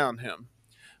do around him.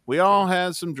 We all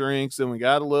had some drinks and we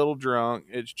got a little drunk.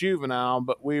 It's juvenile,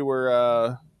 but we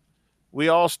all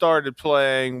started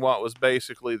playing what was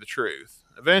basically the truth.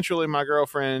 Eventually, my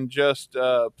girlfriend, just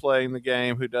playing the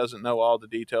game, who doesn't know all the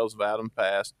details of Adam's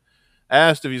past,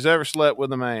 asked if he's ever slept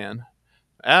with a man.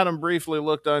 Adam briefly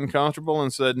looked uncomfortable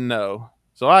and said no.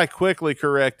 So I quickly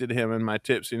corrected him in my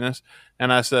tipsiness,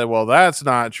 and I said, "Well, that's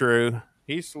not true.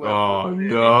 He slept Oh with me."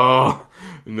 no.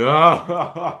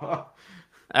 No.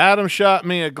 Adam shot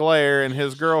me a glare, and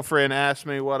his girlfriend asked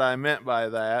me what I meant by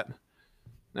that.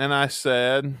 And I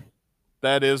said,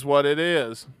 "That is what it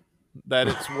is. That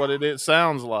it's what it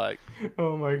sounds like."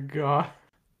 Oh my god.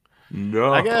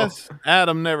 No. I guess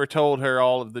Adam never told her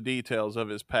all of the details of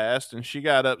his past, and she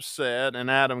got upset, and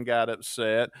Adam got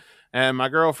upset, and my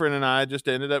girlfriend and I just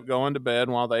ended up going to bed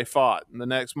while they fought. And the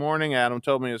next morning, Adam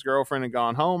told me his girlfriend had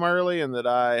gone home early and that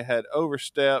I had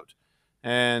overstepped,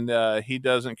 and he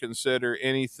doesn't consider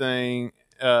everything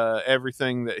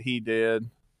that he did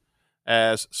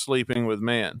as sleeping with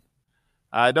men.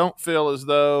 I don't feel as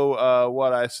though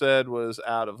what I said was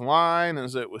out of line,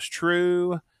 as it was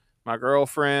true. My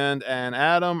girlfriend and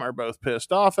Adam are both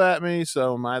pissed off at me,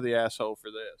 so am I the asshole for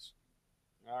this?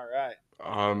 All right.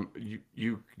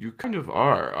 You kind of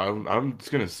are. I'm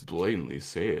just gonna blatantly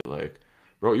say it. Like,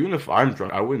 bro, even if I'm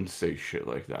drunk, I wouldn't say shit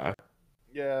like that.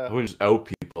 Yeah. I wouldn't just out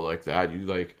people like that.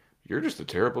 You're just a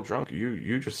terrible drunk.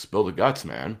 You just spill the guts,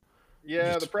 man.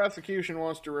 Yeah, the Just prosecution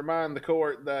wants to remind the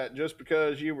court that just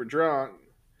because you were drunk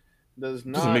does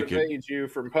doesn't not make it. evade you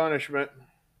from punishment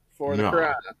for the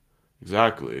crime. No,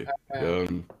 exactly. And,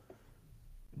 Um,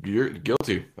 you're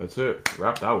guilty. That's it.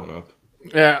 Wrap that one up.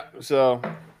 yeah, so,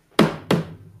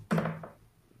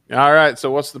 all right,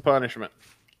 so what's the punishment?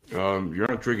 You're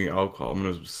not drinking alcohol. I'm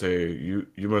gonna say you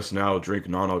must now drink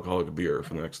non-alcoholic beer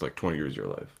for the next like 20 years of your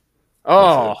life.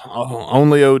 That's it.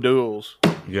 Only O'Doul's.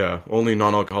 Yeah, only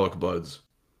non-alcoholic buds.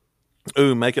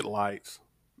 Ooh, make it lights.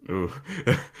 Ooh.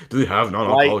 Do they have Light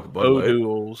non-alcoholic Bud Light?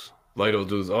 O'Doul's. Light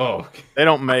O'Doul's. Oh, They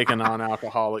don't make a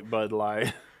non-alcoholic Bud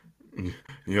Light.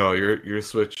 you're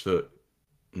switched to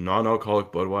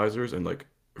non-alcoholic Budweisers and like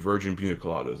virgin pina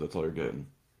coladas. That's all you're getting.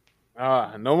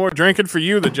 No more drinking for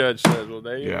you, the judge says. Well,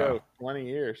 there you Yeah, go. 20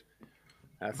 years.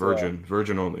 That's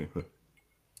virgin only.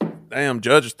 damn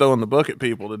judge is throwing the book at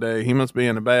people today. He must be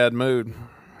in a bad mood.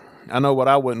 I know what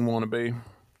I wouldn't want to be.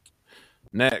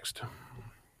 Next.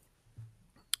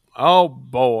 Oh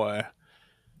boy.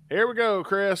 Here we go,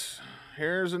 Chris.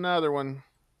 Here's another one.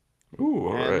 Ooh,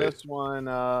 all And right. this one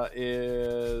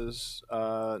is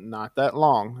not that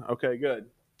long. Okay, good.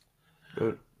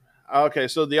 Good. Okay,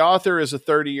 so the author is a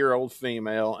 30-year-old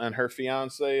female, and her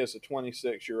fiance is a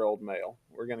 26-year-old male.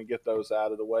 We're going to get those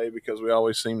out of the way because we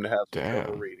always seem to have some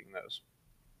trouble Damn, reading those.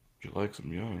 you like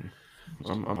some young?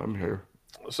 I'm here.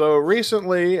 So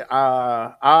recently,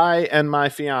 I and my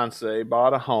fiance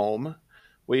bought a home.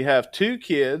 We have 2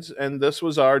 kids, and this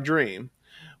was our dream.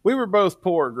 We were both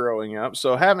poor growing up,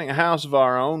 so having a house of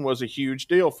our own was a huge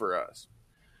deal for us.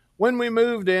 When we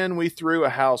moved in, we threw a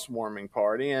housewarming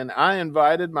party, and I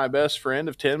invited my best friend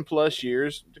of 10 plus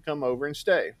years to come over and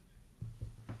stay.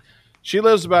 She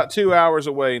lives about 2 hours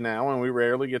away now, and we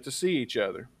rarely get to see each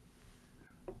other.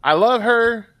 I love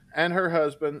her and her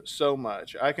husband so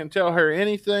much. I can tell her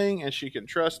anything, and she can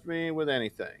trust me with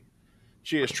anything.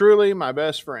 She is truly my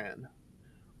best friend.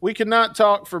 We could not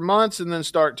talk for months and then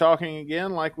start talking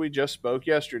again like we just spoke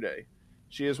yesterday.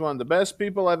 She is one of the best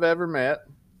people I've ever met,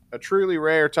 a truly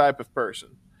rare type of person.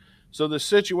 So this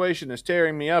situation is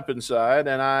tearing me up inside,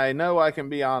 and I know I can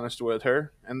be honest with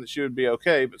her and that she would be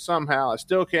okay, but somehow I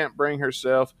still can't bring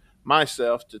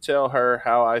myself to tell her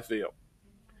how I feel.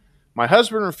 My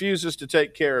husband refuses to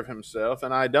take care of himself,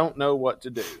 and I don't know what to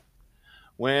do.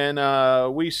 When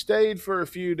we stayed for a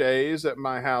few days at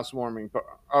my housewarming party,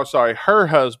 oh, sorry, her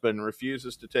husband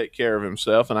refuses to take care of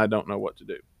himself, and I don't know what to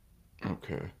do.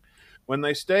 Okay. When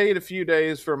they stayed a few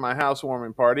days for my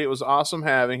housewarming party, it was awesome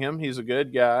having him. He's a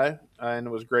good guy and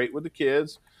was great with the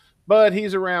kids, but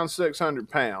he's around 600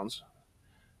 pounds.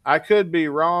 I could be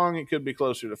wrong. It could be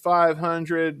closer to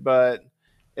 500, but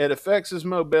It affects his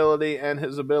mobility and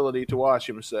his ability to wash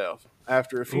himself.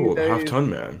 After a few Oh, the half days, ton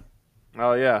man.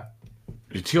 oh yeah,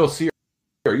 TLC,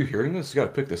 are you hearing this? You got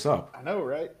to pick this up. I know,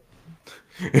 right?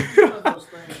 It's one of those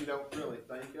things you don't really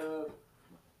think of.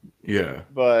 Yeah.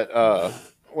 But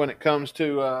when it comes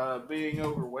to being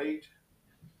overweight,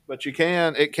 but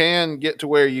it can get to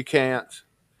where you can't.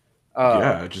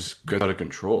 Yeah, it just gets out of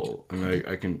control. And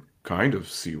I can kind of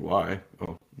see why.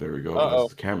 Oh, there we go. As Uh-oh.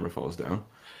 the camera falls down.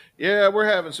 Yeah, we're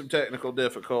having some technical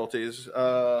difficulties.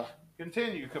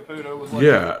 Continue, Caputo. Was like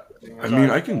Yeah. I mean,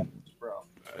 sorry. I can.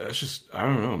 It's just, I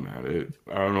don't know, man.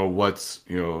 I don't know what's,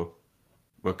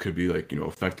 what could be like,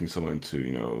 affecting someone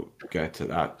to, get to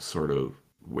that sort of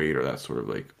weight or that sort of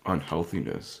like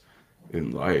unhealthiness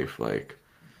in life. Like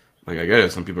I get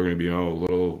it. Some people are going to be, a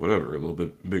little, whatever, a little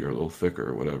bit bigger, a little thicker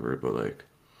or whatever. But like,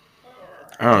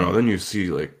 I don't know. Then you see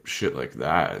like shit like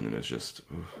that, and then it's just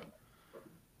oof.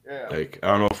 Yeah. Like I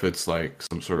don't know if it's like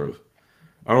some sort of.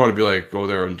 I don't want to be like go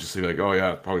there and just say like, oh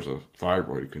yeah, it's probably a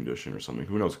thyroid condition or something.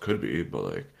 Who knows? It could be, but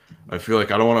like, I feel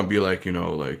like I don't want to be like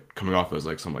like coming off as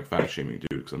like some like fat shaming dude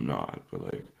because I'm not. But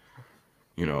like,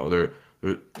 there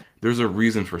there's a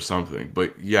reason for something.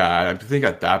 But yeah, I think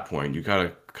at that point you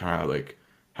gotta kind of like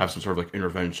have some sort of like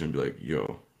intervention, be like,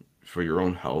 yo, for your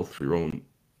own health, for your own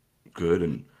good,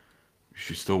 and if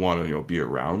you still want to be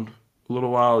around a little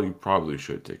while, you probably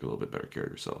should take a little bit better care of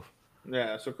yourself.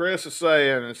 Yeah. So Chris is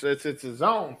saying it's his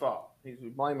own fault. He's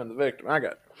blaming the victim. I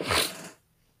got it.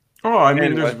 Oh, I mean,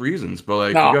 Anyway. there's reasons, but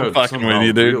like No, you I'm gotta fucking somehow with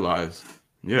you, dude. realize,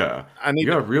 yeah, I need you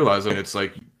gotta to. realize that it's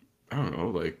like, I don't know,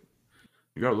 like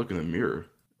you gotta look in the mirror.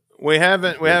 We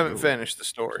haven't You gotta finished the it's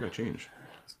story. gotta change.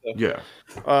 So, Yeah.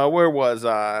 where was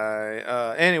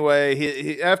I? Anyway,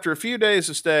 he after a few days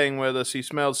of staying with us, he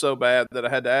smelled so bad that I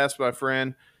had to ask my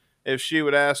friend if she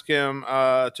would ask him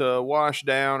to wash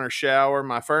down or shower.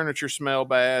 My furniture smelled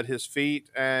bad. His feet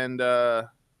thing.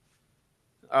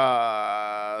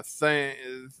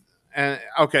 And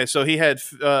okay, so he had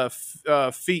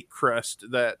feet crust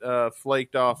that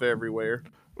flaked off everywhere.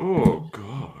 Oh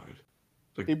God,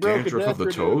 He like broke a dandruff of the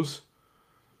decorative. toes.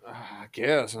 I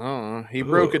guess I don't know. He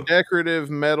broke a Ugh. decorative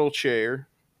metal chair.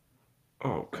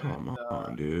 Oh come And,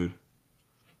 on, dude.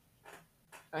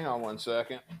 hang on one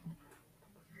second.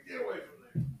 Get away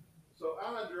from there. So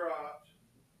I dropped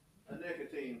a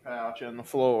nicotine pouch on the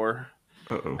floor,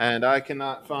 Uh-oh. and I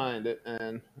cannot find it.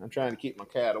 And I'm trying to keep my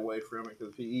cat away from it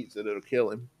because if he eats it, it'll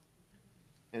kill him.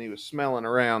 And he was smelling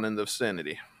around in the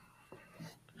vicinity.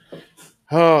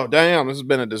 Oh damn! This has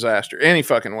been a disaster. Any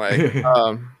fucking way.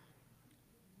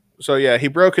 So yeah, he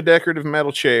broke a decorative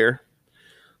metal chair.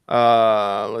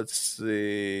 Let's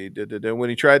see. When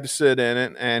he tried to sit in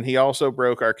it, and he also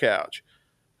broke our couch.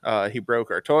 He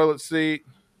broke our toilet seat,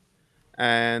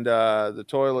 and the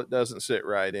toilet doesn't sit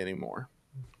right anymore.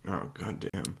 Oh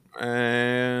goddamn.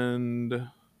 And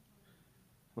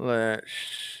let's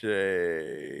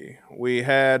see, we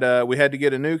had to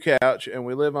get a new couch, and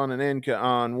we live on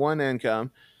one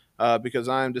income because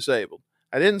I am disabled.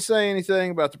 I didn't say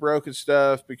anything about the broken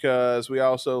stuff because we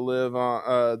also live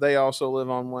on. They also live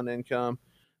on one income,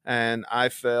 and I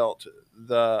felt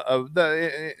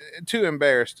too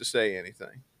embarrassed to say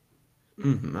anything.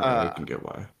 I can get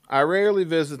why. I rarely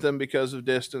visit them because of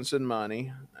distance and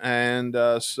money, and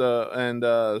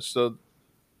so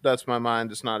that's my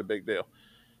mind. It's not a big deal.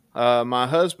 My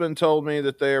husband told me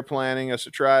that they are planning a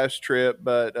surprise trip,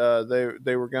 but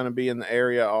they were going to be in the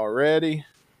area already,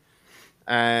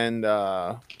 and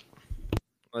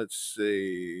let's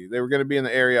see, they were going to be in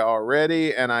the area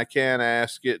already, and I can't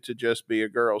ask it to just be a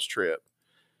girls' trip.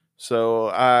 So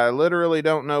I literally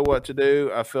don't know what to do.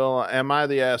 I feel, am I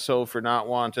the asshole for not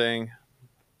wanting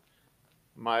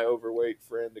my overweight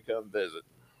friend to come visit?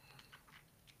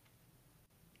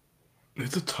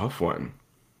 It's a tough one.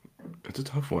 It's a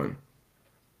tough one.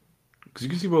 Because you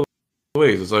can see both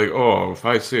ways. It's like, oh, if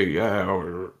I say yeah,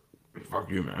 or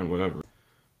fuck you, man, whatever.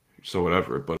 So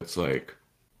whatever. But it's like,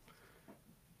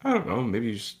 I don't know. Maybe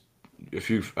you just,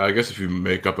 I guess if you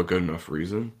make up a good enough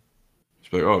reason,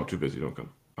 just be like, oh, I'm too busy, don't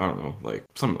come. I don't know, like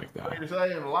something like that. You're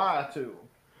saying lie to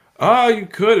them. You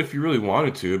could if you really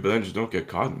wanted to, but then just don't get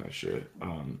caught in that shit.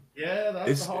 Yeah, that's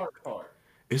It's the hard part.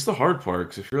 it's the hard part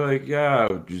because if you're like, yeah,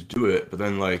 just do it, but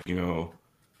then like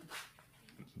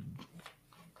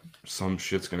some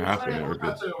shit's gonna happen, Saying or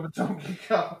lie to them, but don't get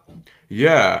caught.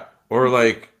 yeah, or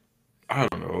like I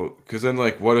don't know, because then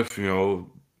like what if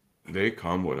they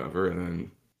come whatever, and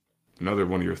then another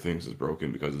one of your things is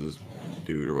broken because of this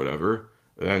dude or whatever,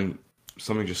 and then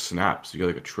something just snaps, you get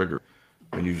like a trigger,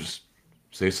 and you just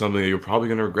say something that you're probably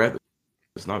gonna regret.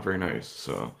 It's not very nice.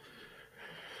 So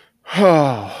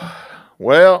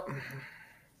Well,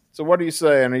 So what are you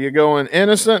saying? Are you going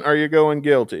innocent or are you going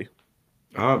guilty?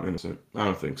 I'm innocent. I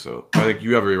don't think so. I think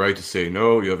you have a right to say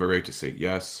no. You have a right to say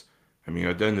yes. I mean,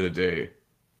 at the end of the day,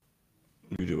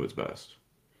 you do what's best.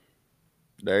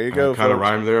 There you go. Kind of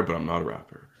rhyme there, but I'm not a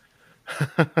rapper.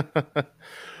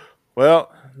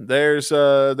 Well, there's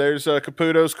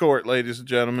Caputo's court, ladies and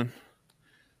gentlemen.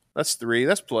 That's 3.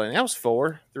 That's plenty. That was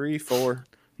 4. 3, 4.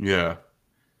 Yeah.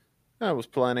 That was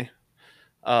plenty.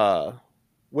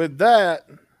 With that,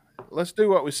 let's do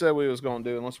what we said we was going to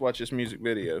do, and let's watch this music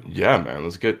video. Yeah, man.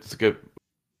 Let's get some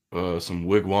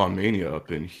Wigwam Mania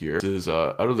up in here. This is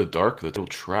Out of the Dark, the title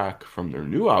track from their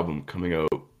new album coming out,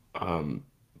 I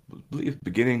believe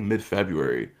beginning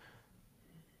mid-February.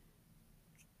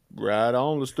 Right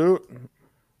on. Let's do it.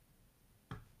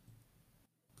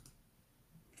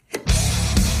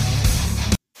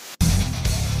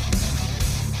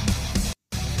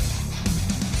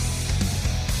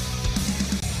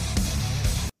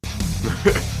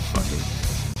 Fucking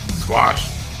squash.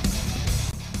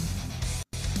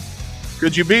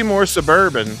 Could you be more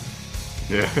suburban?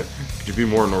 Yeah. Could you be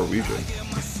more Norwegian?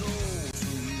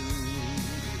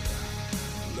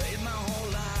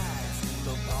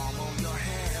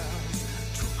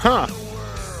 Huh.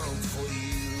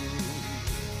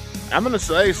 I'm going to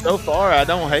say, so far, I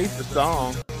don't hate the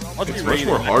song. It's much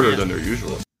more harder than their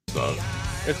usual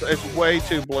stuff. It's way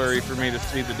too blurry for me to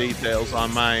see the details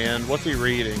on my end. What's he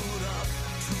reading?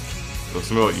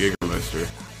 Let's know about Jägermeister.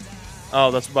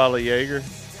 Oh, that's a bottle of Jaeger?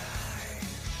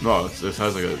 No, this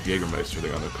has like a Jägermeister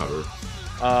thing on the cover.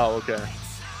 Oh, okay.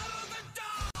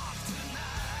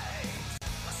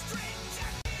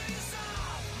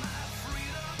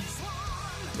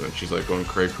 And she's like going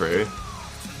cray cray.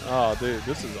 Oh, dude,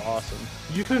 this is awesome.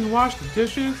 You couldn't wash the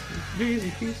dishes, you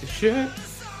lazy piece of shit.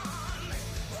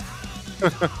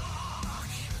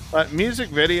 But music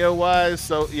video wise,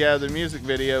 so yeah, the music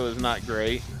video is not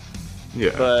great.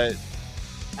 Yeah. But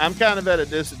I'm kind of at a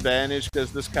disadvantage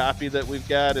because this copy that we've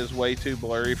got is way too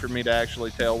blurry for me to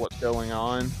actually tell what's going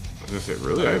on. I was gonna say,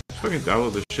 really? I fucking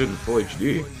download this shit in full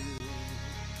HD.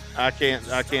 I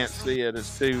can't see it.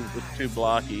 It's too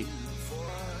blocky.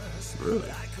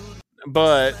 Really?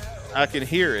 But I can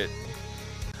hear it,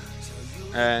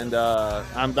 and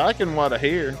I'm liking what I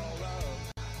hear.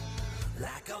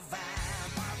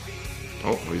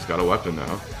 Oh, he's got a weapon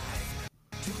now.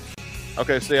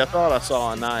 Okay, see, I thought I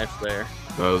saw a knife there.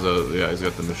 That was yeah, he's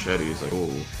got the machete. He's like, oh,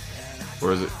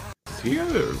 or is it? Is he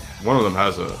got it? Or one of them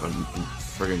has a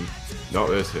friggin'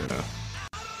 no, it's him. Yeah.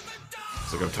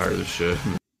 It's like I'm tired of this shit.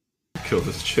 Kill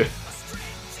this chick.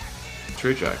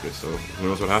 Straight jacket. So who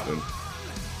knows what happened?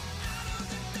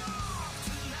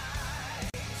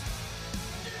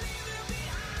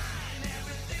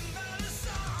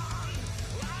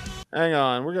 Hang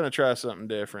on, we're gonna try something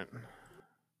different.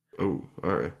 Oh,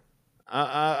 all right.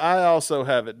 I also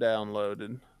have it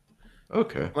downloaded.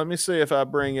 Okay. Let me see if I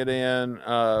bring it in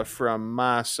from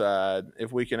my side,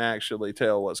 if we can actually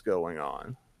tell what's going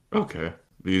on. Okay.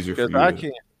 Be easier for you. Because I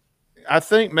can't. I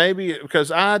think maybe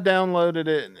because I downloaded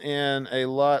it in a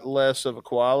lot less of a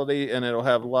quality, and it'll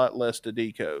have a lot less to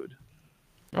decode.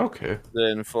 Okay.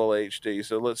 Than full HD.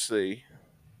 So let's see.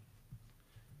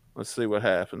 Let's see what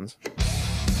happens.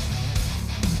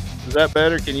 Is that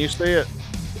better? Can you see it?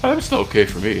 That's still okay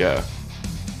for me, yeah.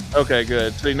 Okay,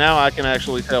 good. See, now I can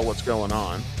actually tell what's going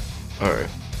on. All right.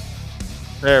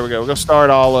 There we go. We're going to start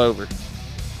all over.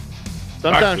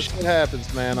 Sometimes shit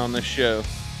happens, man, on this show.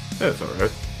 Yeah, it's all right.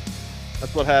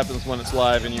 That's what happens when it's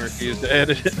live and you refuse to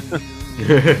edit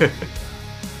it.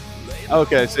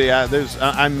 Okay, see,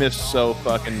 I missed so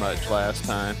fucking much last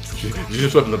time. You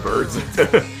just flipping the birds.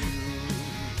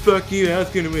 Fuck you, I was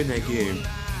going to win that game.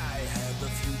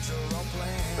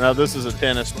 Now this is a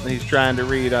tennis. He's trying to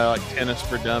read like Tennis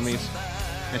for Dummies,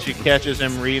 and she catches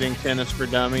him reading Tennis for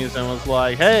Dummies and was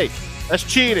like, "Hey, that's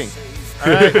cheating.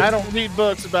 All right, I don't read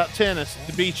books about tennis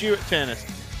to beat you at tennis.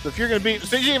 So if you're gonna beat,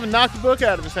 so she even knocked the book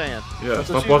out of his hand. Yeah,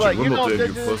 so stop watching like,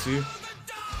 Wimbledon, you pussy. You're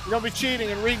gonna be cheating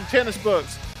and reading tennis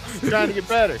books, trying to get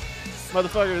better,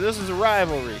 motherfucker. This is a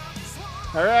rivalry.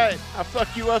 All right, I'll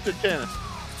fuck you up at tennis.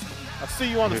 I'll see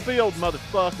you on the field,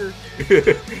 motherfucker."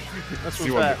 That's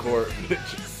what's happening.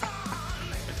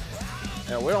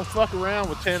 Yeah, we don't fuck around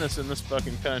with tennis in this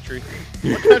fucking country.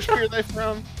 What country are they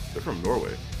from? They're from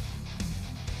Norway.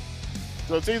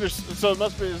 So it's either, so it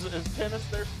must be, is tennis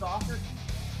their soccer?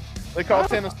 They call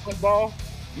tennis football?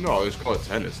 No, they just call it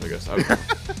tennis, I guess. I don't know.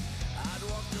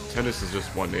 Tennis is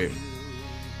just one name.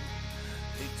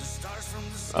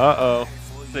 Uh-oh.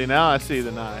 See, now I see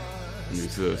the knife.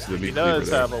 He does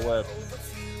have a weapon.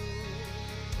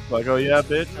 Like, oh yeah,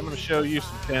 bitch, I'm going to show you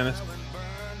some tennis.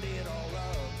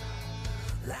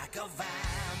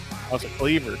 was a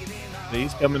Cleaver.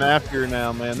 He's coming after her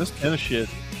now, man. This tennis shit,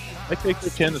 they take their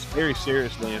tennis very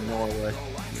seriously in Norway.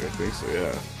 Yeah, I think so,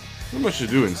 yeah. Not much to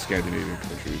do in Scandinavian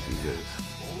countries these days.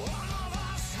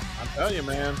 I tell you,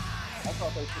 man, I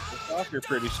thought they took the soccer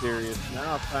pretty serious.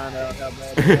 Now I find out how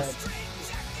bad it is.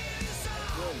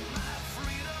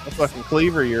 I'll fucking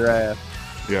Cleaver your ass.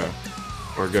 Yeah.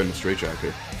 Or get in a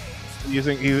straitjacket. You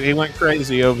think he went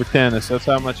crazy over tennis? That's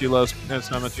how much he loves. That's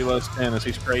how much he loves tennis.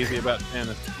 He's crazy about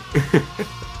tennis.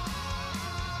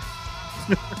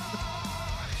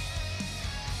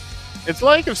 It's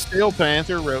like if Steel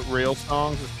Panther wrote real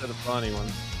songs instead of funny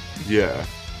ones. Yeah.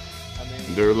 I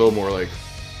mean, They're a little more like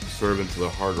sort of into the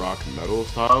hard rock and metal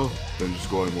style than just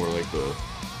going more like the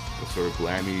sort of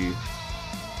glammy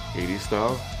 80s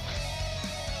style.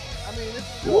 I mean,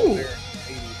 it's Ooh. very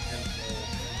 80s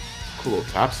info. Cool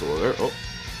little tap solo there. Oh.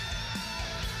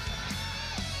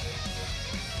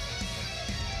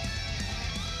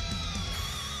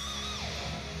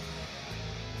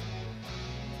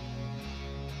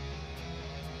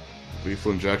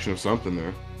 Lethal injection of something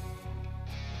there.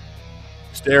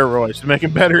 Steroids to make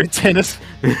him better at tennis.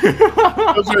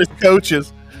 Those are his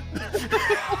coaches.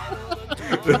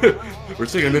 We're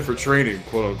taking him in for training,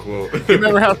 quote unquote. You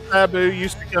remember how Sabu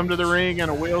used to come to the ring in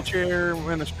a wheelchair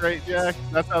in a straitjacket?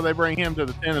 That's how they bring him to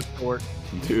the tennis court.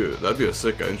 Dude, that'd be a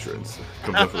sick entrance.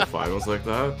 Comes up for the finals like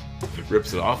that,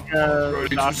 rips it off. Ready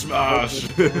to Doctor smash.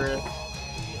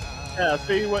 Yeah,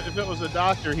 see, if it was a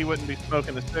doctor, he wouldn't be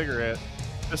smoking a cigarette.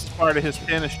 This is part of his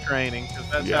tennis training because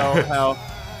that's Yeah. how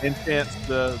intense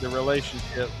the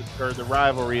relationship or the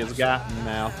rivalry has gotten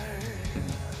now.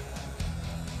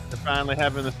 They're finally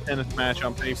having this tennis match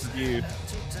on pay-per-view.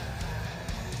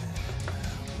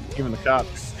 Even the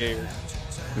cops are scared.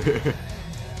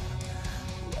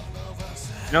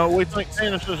 No, we think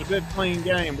tennis is a good, clean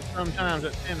game, but sometimes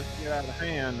that tennis can get out of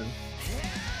hand. And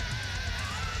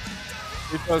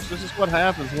see, folks, this is what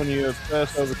happens when you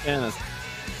obsess over tennis.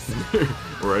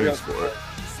 Or any sport.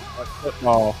 Like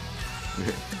football.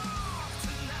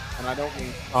 And I don't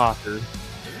mean soccer.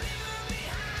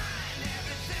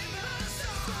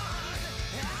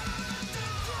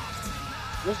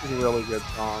 This is a really good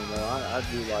song, though. I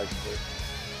do like it.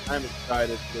 I'm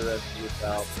excited for the rest of this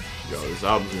album. Yo, this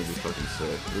album's gonna be fucking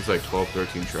sick. There's like 12,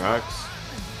 13 tracks.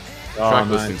 Oh, Track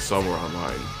nice. listing somewhere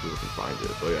online. People can find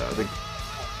it. But yeah, I think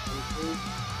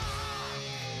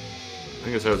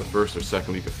it's either the first or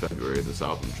second week of February this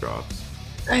album drops.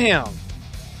 Damn.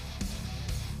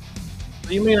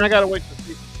 You mean I gotta wait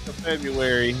till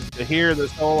February to hear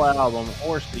this whole album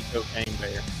or see Cocaine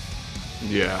Bear?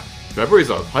 Yeah. February's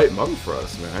a hype month for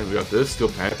us, man. We got this. Steel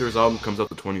Panther's album comes out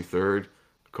the 23rd.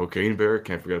 Cocaine Bear.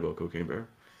 Can't forget about Cocaine Bear.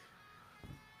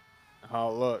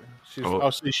 Oh, look. Oh.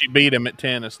 See, she beat him at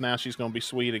tennis. Now she's gonna be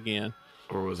sweet again.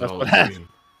 Or was That's all what reading? happened.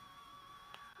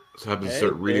 So happen to Hey,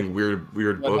 start reading weird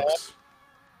What books.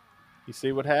 You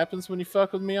see what happens when you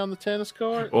fuck with me on the tennis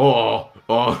court? Oh,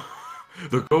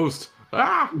 the ghost.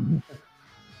 Ah!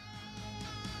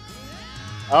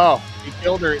 Oh, he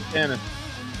killed her at tennis.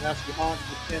 Now she haunts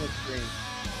the tennis green.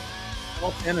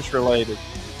 All tennis related.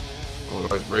 Oh,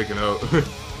 I was breaking out.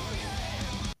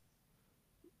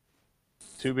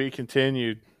 To be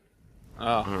continued.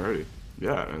 Oh, Alrighty.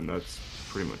 Yeah, and that's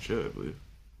pretty much it, I believe.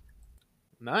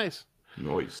 nice.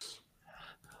 Nice.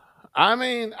 I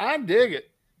mean, I dig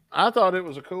it. I thought it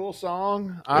was a cool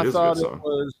song. I It is a thought good it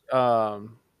was.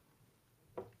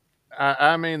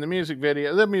 I mean, the music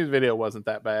video wasn't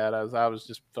that bad. I was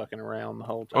just fucking around the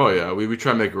whole time. Oh yeah, we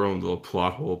try to make our own little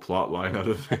plot line out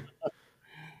of it.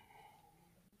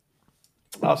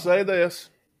 I'll say this: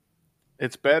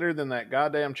 it's better than that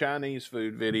goddamn Chinese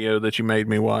food video that you made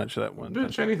me watch that one.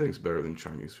 Bitch, anything's better than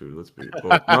Chinese food. Let's be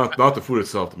well, not the food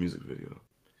itself, the music video.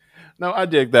 No, I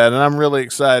dig that, and I'm really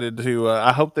excited to.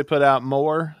 I hope they put out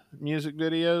more music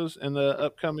videos in the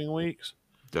upcoming weeks.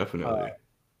 Definitely.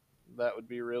 That would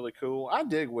be really cool. I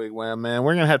dig Wigwam, man.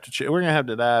 We're gonna have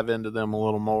to dive into them a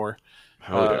little more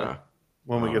Hell yeah.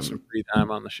 when we get some free time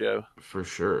on the show. For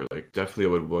sure. Like definitely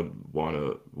I would want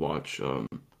to watch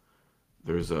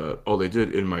there's they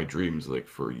did In My Dreams like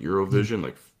for Eurovision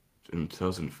like in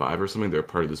 2005 or something. They're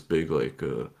part of this big like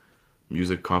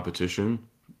music competition.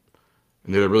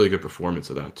 And they had a really good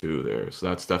performance of that too there. So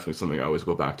that's definitely something I always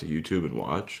go back to YouTube and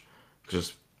watch. It's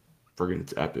just friggin'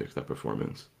 it's epic, that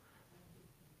performance.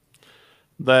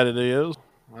 That it is.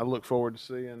 I look forward to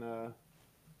seeing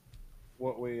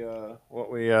what we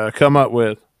come up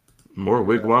with. More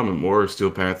Wigwam and more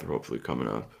Steel Panther hopefully coming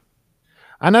up.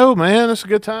 I know, man. It's a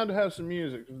good time to have some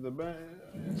music.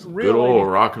 It's Good old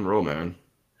rock and roll, man.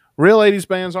 real 80s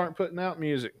bands aren't putting out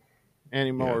music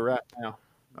anymore right now.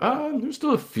 There's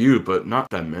still a few, but not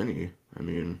that many. I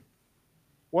mean,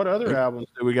 What other albums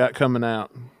do we got coming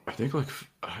out? I think like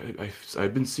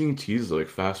I've been seeing teases like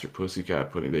Faster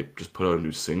Pussycat they just put out a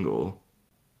new single,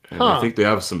 and I Huh. think they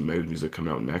have some music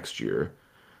coming out next year.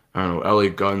 I don't know. LA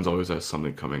Guns always has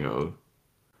something coming out.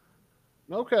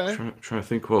 Okay. Trying to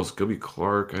think who else. Gubby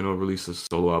Clark, I know, released a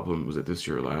solo album. Was it this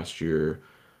year or last year?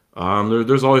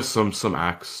 There's always some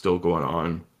acts still going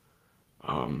on.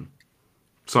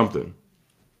 Something.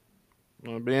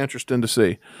 It'll be interesting to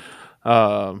see.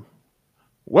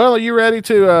 Well, are you ready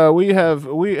to? We have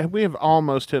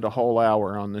almost hit a whole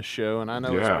hour on this show, and I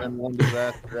know Yeah. it's been one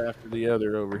disaster after the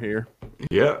other over here.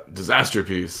 Yeah, disaster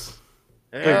piece.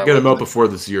 Yeah, Get them out before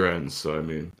this year ends. So I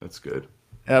mean, that's good.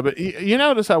 yeah, but you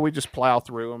notice how we just plow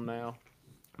through them now.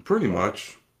 Pretty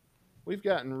much. We've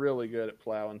gotten really good at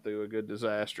plowing through a good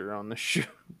disaster on this show.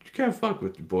 You can't fuck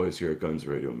with your boys here at Guns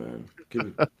Radio, man.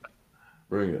 Give it,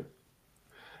 bring it.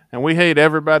 And we hate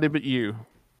everybody but you.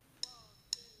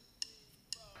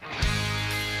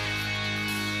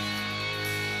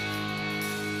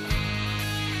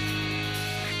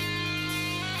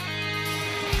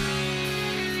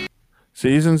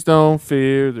 Seasons don't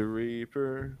fear the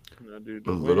reaper.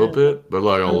 A little bit, but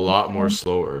like a lot more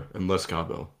slower and less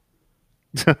cowbell.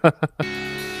 A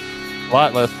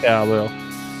lot less cowbell.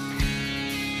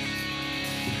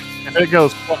 If it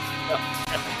goes,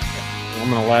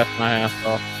 I'm gonna laugh my ass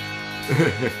off.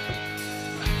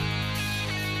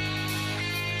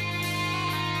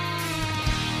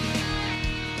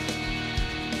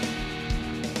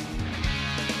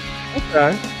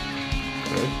 Okay.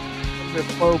 A bit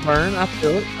slow burn. I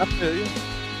feel it. I feel you.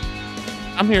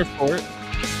 I'm here for it.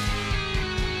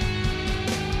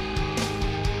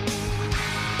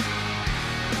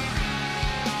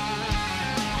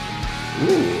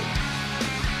 Ooh.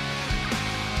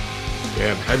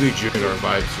 Yeah, heavy Junior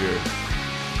vibes here.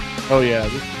 Oh yeah.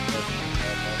 This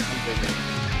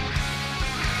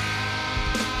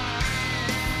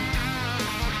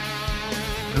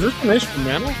is this an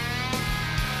instrumental?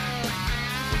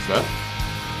 What's that?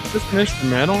 Is this an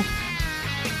instrumental?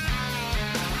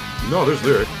 No, there's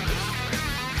lyrics.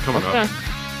 Coming Okay. up.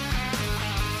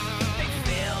 They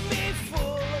fill me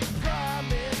full of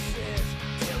promises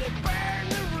till it burned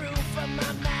the roof of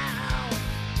my mouth.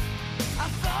 I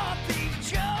thought these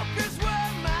jokers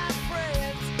were my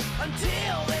friends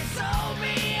until they sold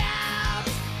me out.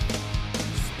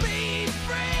 Speed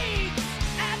freaks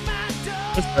at my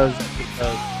door. This does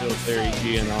feel very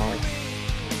GNR.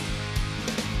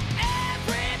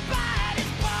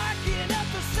 Everybody's barking up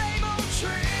the same old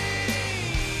tree.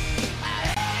 I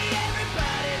hate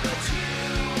everybody but you,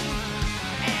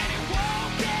 and it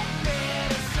won't get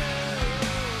better soon.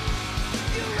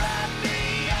 You rub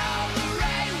me all the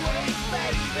right ways,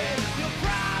 baby. You'll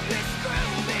probably screw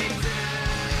me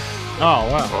too. Oh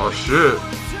wow. Oh shit.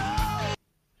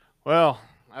 Well,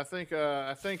 I think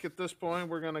at this point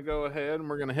we're going to go ahead and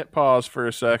we're going to hit pause for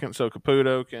a second so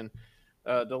Caputo can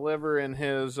deliver in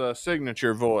his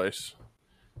signature voice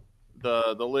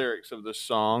the lyrics of this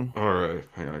song. All right,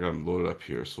 hang on, I got them loaded up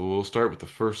here. So we'll start with the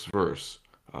first verse.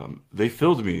 They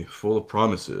filled me full of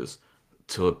promises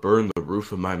till it burned the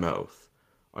roof of my mouth.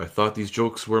 I thought these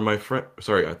jokes were my friend.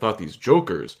 Sorry, I thought these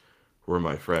jokers were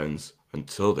my friends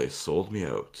until they sold me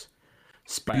out.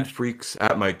 Speed freaks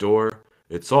at my door.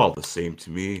 It's all the same to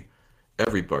me.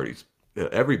 Everybody. I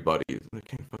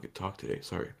can't fucking talk today.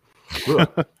 Sorry.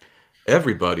 Ugh.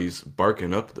 Everybody's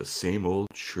barking up the same old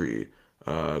tree.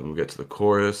 We'll get to the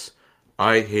chorus.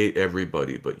 I hate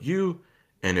everybody but you,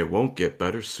 and it won't get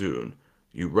better soon.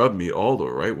 You rub me all the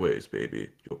right ways, baby.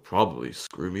 You'll probably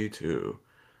screw me too.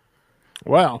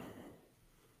 Wow.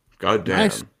 God damn.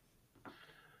 Nice.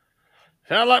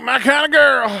 Sound like my kind of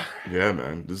girl. Yeah,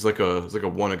 man. This is like a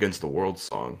one against the world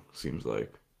song, seems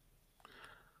like.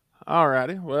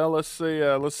 Alrighty. Well, let's see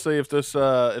if this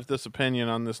opinion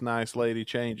on this nice lady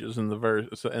changes in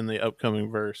the upcoming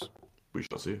verse. We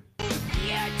shall see.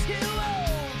 You're too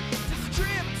old to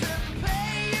strip to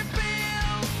pay your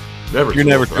bills. Never You're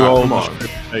never for too that. old Come to on.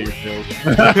 strip to pay your bills.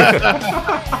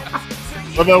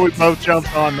 Although we both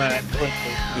jumped on that quickly.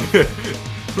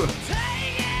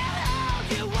 Take it all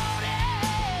you want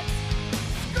it.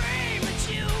 Scream that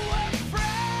you were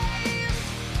afraid.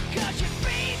 'Cause you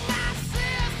beat my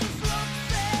sister's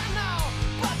looks and all.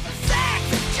 But the sex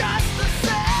is just the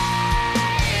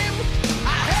same. I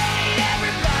hate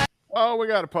everybody. Oh, we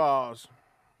got to pause.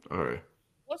 All right.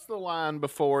 What's the line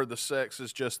before the sex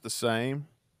is just the same?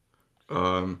 Do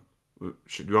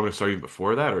you want me to start even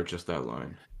before that or just that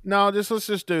line? No, let's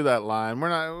just do that line.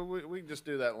 We can just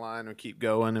do that line and keep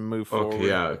going and move forward. Okay,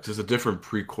 yeah, it's just a different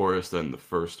pre-chorus than the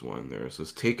first one there. It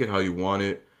says, take it how you want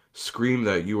it. scream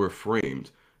that you were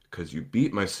framed, 'cause you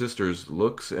beat my sister's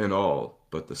looks and all,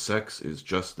 but the sex is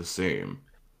just the same.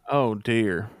 Oh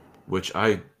dear. Which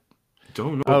I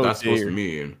don't know what Oh that's supposed to dear.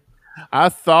 mean. I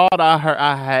thought I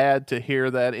had to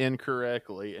hear that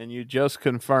incorrectly, and you just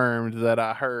confirmed that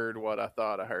I heard what I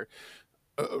thought I heard.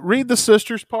 Read the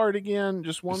sisters part again,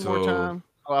 just one more So, time.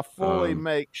 So I fully um,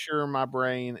 make sure my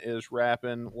brain is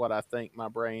rapping what I think my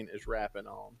brain is rapping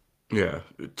on. yeah,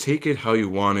 take it how you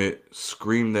want it.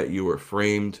 Scream that you were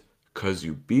framed, 'cause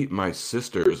you beat my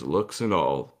sister's looks and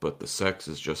all, but the sex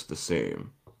is just the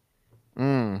same.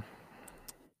 Mm.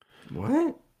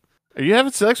 What? Are you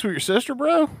having sex with your sister,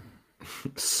 bro?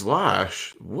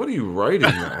 Slash, what are you writing,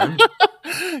 man?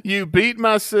 You beat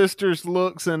my sister's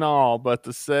looks and all, but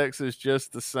the sex is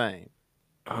just the same.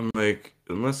 I'm like,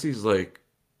 unless he's like,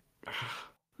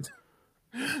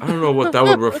 I don't know what that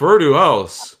would refer to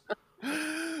else.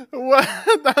 What?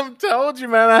 I'm told you,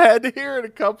 man. I had to hear it a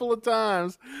couple of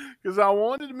times because I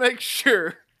wanted to make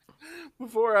sure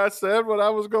before I said what I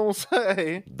was going to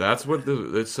say. That's what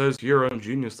it says here on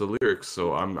Genius, the lyrics.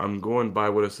 So I'm going by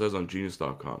what it says on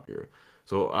Genius.com here.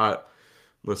 So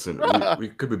listen, we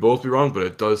could be both be wrong, but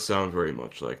it does sound very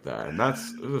much like that, and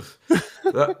that's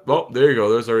well, there you go.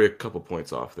 There's already a couple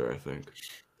points off there, I think.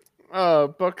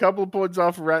 But a couple of points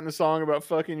off for writing a song about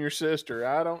fucking your sister.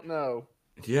 I don't know.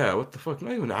 Yeah, what the fuck?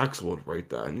 Not even Axel would write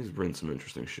that, and he's written some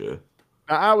interesting shit.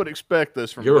 I would expect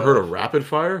this from. You ever heard Duff. of Rapid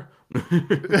Fire?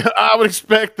 I would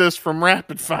expect this from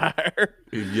Rapid Fire.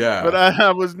 Yeah. But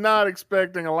I was not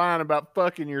expecting a line about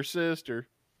fucking your sister.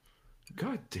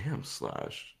 God damn,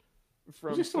 Slash.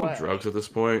 From Was he still on Slash. drugs at this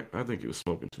point? I think he was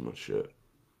smoking too much shit.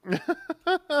 Lay off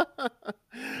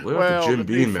the Well, Jim to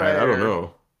be Beam, man. I don't fair-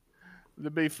 know. To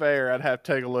be fair, I'd have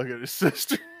to take a look at his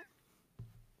sister.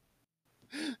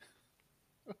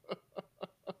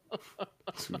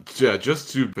 Yeah,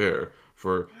 just to bear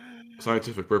for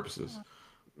scientific purposes.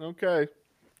 Okay.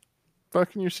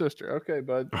 Fucking your sister. Okay,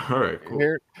 bud. All right, cool.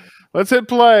 Here. Let's hit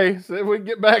play. See if we can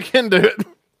get back into it.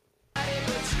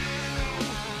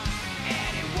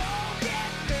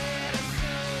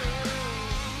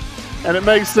 And it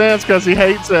makes sense because he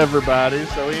hates everybody,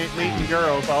 so he ain't meeting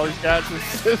girls. All he's got is his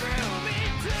sister.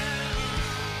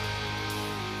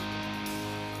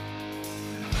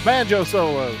 Banjo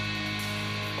solo.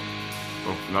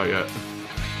 Oh, not yet.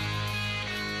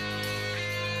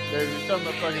 Dude, you're talking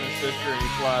about fucking his sister and he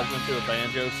flies into a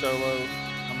banjo solo.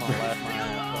 I'm gonna laugh my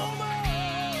ass off.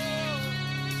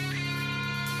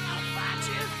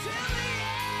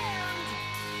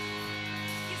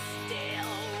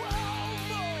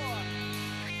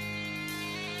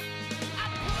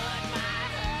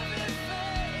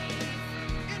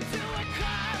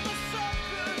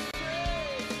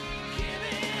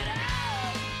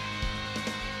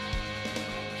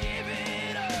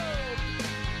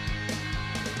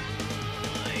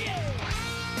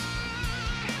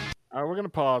 All right, we're gonna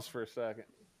pause for a second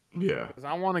Yeah. because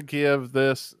I want to give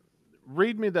this.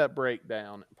 Read me that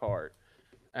breakdown part,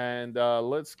 and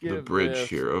let's give The bridge this,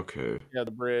 here. Okay. Yeah,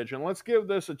 the bridge, and let's give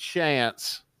this a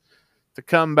chance to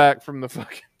come back from the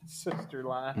fucking sister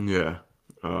line. Yeah.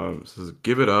 It says,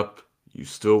 give it up. You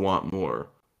still want more.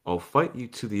 I'll fight you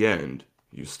to the end.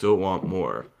 You still want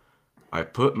more. I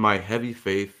put my heavy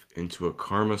faith into a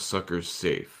karma sucker's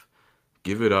safe.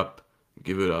 Give it up.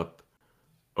 Give it up.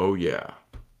 Oh, yeah.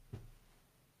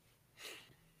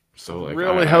 So, like,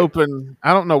 Really hoping.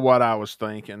 I don't know what I was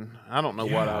thinking. I don't know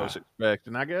what I Yeah. was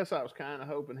expecting. I guess I was kind of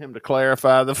hoping him to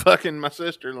clarify the fucking my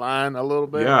sister line a little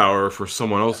bit. Yeah, or for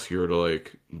someone else here to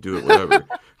like do it, whatever.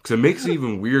 Because it makes it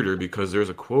even weirder because there's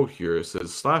a quote here. It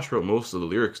says Slash wrote most of the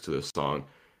lyrics to this song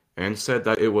and said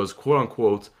that it was quote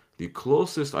unquote the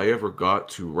closest I ever got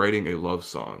to writing a love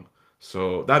song.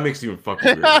 So that makes it even fucking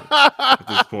weirder at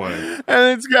this point.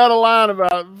 And it's got a line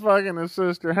about fucking his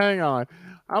sister. Hang on.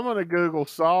 I'm going to Google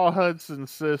Saul Hudson's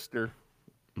sister.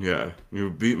 Yeah, you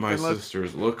beat my And let's-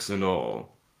 sister's looks and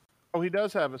all. Oh, he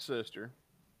does have a sister.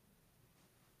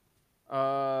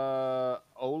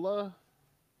 Ola?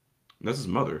 That's his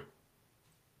mother.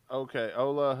 Okay,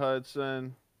 Ola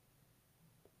Hudson.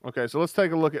 Okay, so let's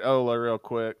take a look at Ola real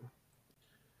quick.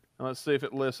 And let's see if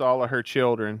it lists all of her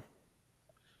children.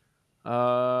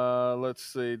 Let's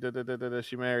see.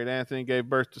 She married Anthony, gave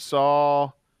birth to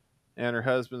Saul, and her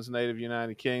husband's native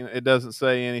United Kingdom. It doesn't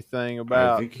say anything I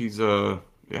about. think he's yeah,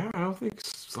 I don't think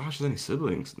Slash has any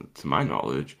siblings to my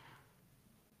knowledge.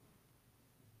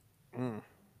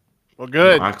 Well,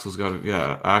 good. Axel's got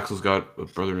Axel's got a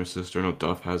brother and a sister. I know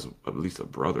Duff has at least a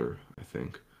brother, I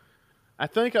think. I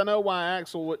think I know why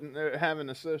Axel wouldn't having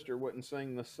a sister wouldn't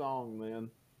sing the song then.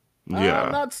 Yeah.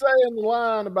 I'm not saying the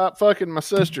line about fucking my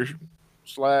sister.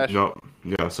 Slash. No,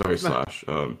 yeah, sorry, Slash.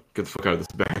 Get the fuck out of this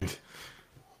band.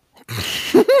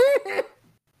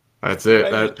 That's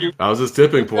it. That was his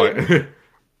tipping point.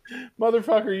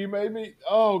 Motherfucker, you made me.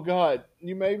 Oh God,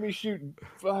 you made me shoot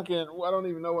fucking. I don't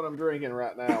even know what I'm drinking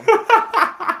right now.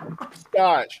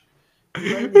 Scotch.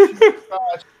 You made me shoot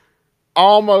scotch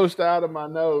almost out of my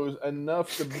nose,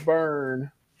 enough to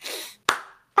burn.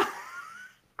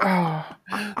 Oh,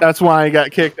 that's why he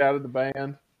got kicked out of the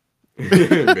band.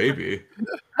 Maybe.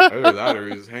 Either that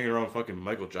or he's hanging around fucking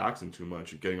Michael Jackson too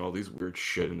much and getting all these weird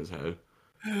shit in his head.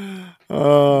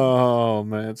 Oh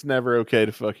man, it's never okay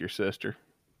to fuck your sister.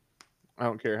 I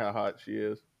don't care how hot she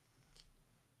is.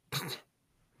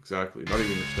 Exactly. Not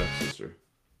even your stepsister.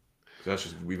 That's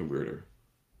just even weirder.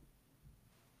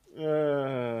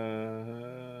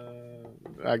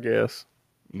 I guess.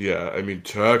 Yeah, I mean,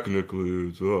 technically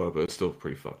it's up, but it's still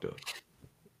pretty fucked up.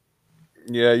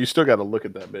 Yeah, you still got to look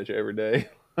at that bitch every day.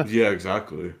 Yeah,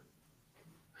 exactly.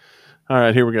 All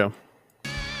right, here we go.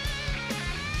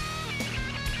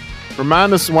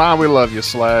 Remind us why we love you,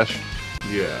 Slash.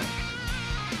 Yeah.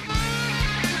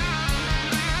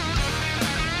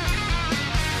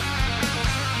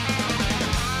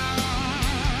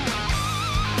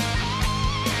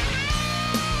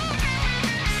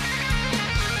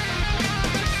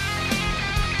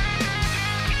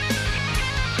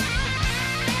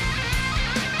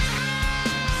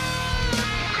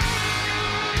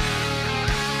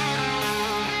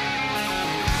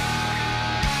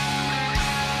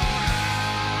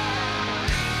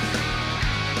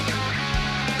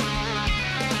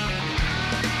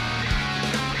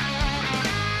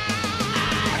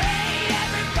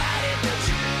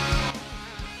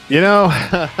 You know,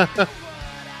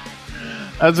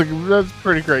 that's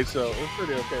pretty great. So it's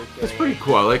pretty okay. It's pretty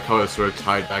cool. I like how it sort of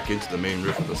tied back into the main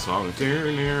riff of the song. That's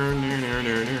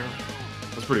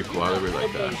pretty cool. I really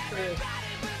like that.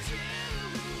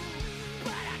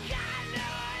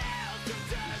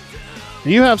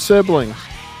 You have siblings.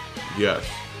 Yes.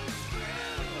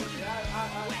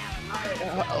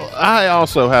 I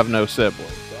also have no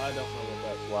siblings, so I don't know what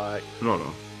that's like.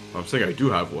 No. I'm saying I do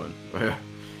have one.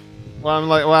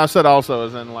 Well, I said also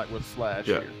as in like with Slash.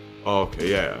 Yeah. Here. Oh, okay.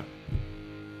 Yeah.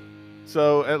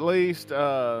 So at least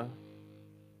that's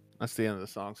the end of the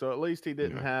song. So at least he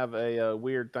didn't have a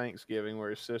weird Thanksgiving where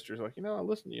his sister's like, I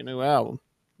listened to your new album.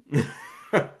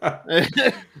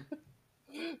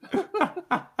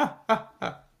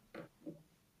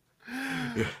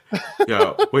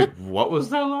 Yeah. Wait, what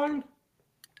was that line?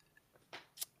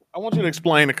 I want you to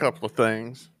explain a couple of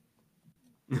things.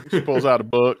 She pulls out a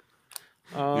book.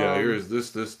 Yeah, here's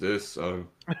this.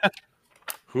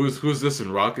 Who's this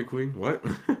in Rocket Queen? What?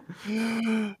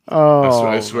 Oh,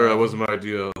 I swear that wasn't my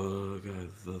idea. Oh,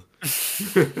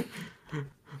 God.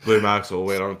 Blame Axel.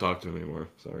 Wait, I don't talk to him anymore.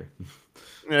 Sorry.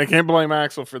 Yeah, I can't blame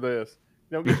Axel for this.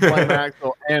 You don't get to blame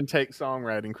Axel and take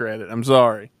songwriting credit. I'm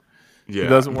sorry. Yeah. It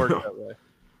doesn't work that way.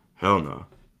 Hell no.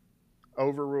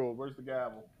 Overruled. Where's the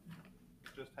gavel?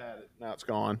 Just had it. Now it's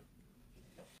gone.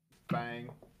 Bang.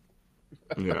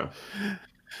 Yeah.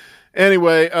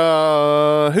 Anyway,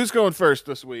 who's going first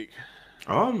this week?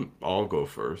 I'll go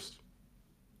first.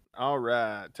 All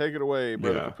right. Take it away,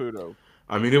 Brother Caputo.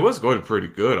 I mean, it was going pretty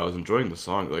good. I was enjoying the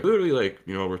song. Like, literally, like,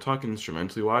 we're talking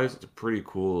instrumentally wise, it's a pretty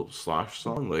cool Slash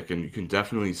song. Like, and you can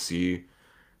definitely see,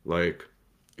 like,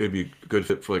 it'd be a good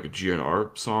fit for, like, a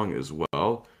GNR song as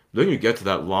well. Then you get to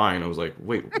that line, I was like,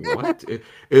 wait, what? it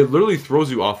literally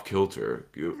throws you off kilter.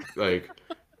 Like,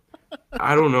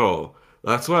 I don't know.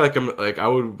 That's why, like, I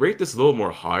would rate this a little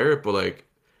more higher, but, like,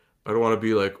 I don't want to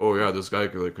be like, oh yeah, this guy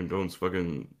like condones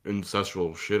fucking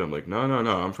ancestral shit. I'm like, no,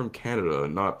 I'm from Canada,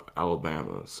 not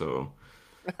Alabama. So,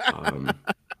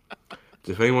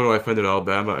 if anyone who I offended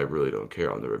Alabama, I really don't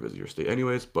care. I'll never visit your state,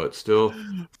 anyways. But still,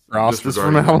 Frost is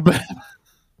from Alabama.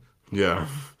 Yeah,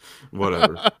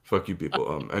 whatever. Fuck you,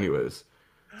 people. Anyways.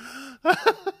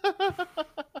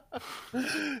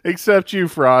 Except you,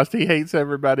 Frost. He hates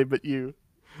everybody but you.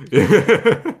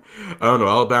 I don't know.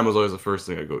 Alabama's always the first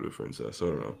thing I go to for incest. I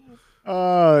don't know.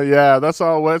 Yeah, that's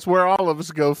all. That's where all of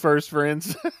us go first for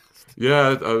incest.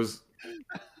 Yeah, I was.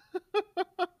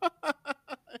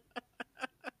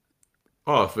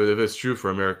 Oh, if it's true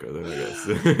for America, then I guess.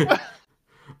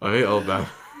 I hate Alabama.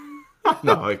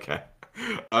 No, I can't.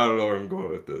 I don't know where I'm going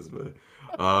with this, but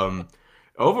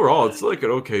overall, it's like an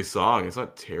okay song. It's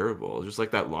not terrible. It's just like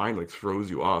that line like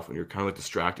throws you off, and you're kind of like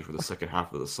distracted for the second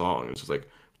half of the song. It's just like,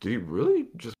 did he really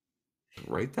just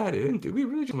write that in? Did we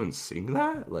really just sing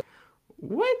that? Like,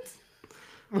 what?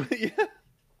 Yeah.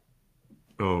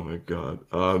 Oh my god.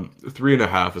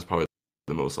 3.5 is probably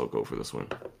the most I'll go for this one.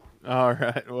 All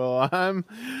right. Well, I'm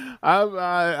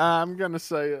gonna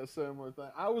say a similar thing.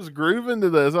 I was grooving to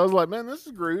this. I was like, man, this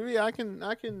is groovy. I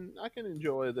can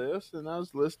enjoy this. And I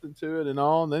was listening to it and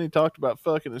all. And then he talked about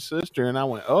fucking his sister, and I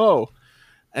went, oh.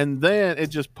 And then it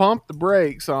just pumped the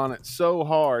brakes on it so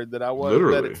hard that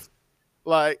Literally.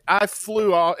 I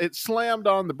flew off. It slammed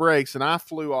on the brakes, and I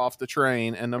flew off the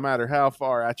train. And no matter how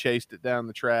far I chased it down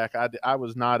the track, I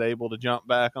was not able to jump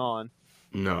back on,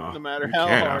 No, no matter you how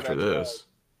can't hard after I tried. this.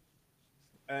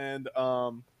 And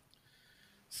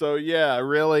so yeah,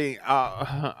 really,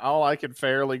 all I could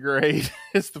fairly grade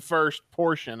is the first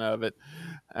portion of it,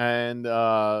 and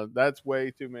that's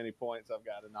way too many points I've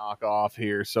got to knock off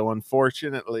here. So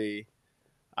unfortunately,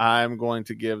 I'm going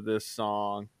to give this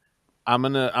song. I'm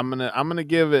gonna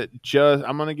give it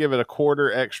a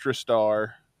quarter extra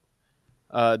star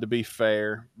to be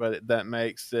fair, but that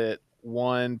makes it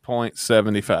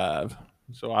 1.75.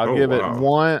 So I'll Oh, give it wow.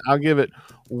 one. I'll give it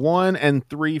 1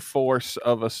 3/4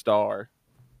 of a star.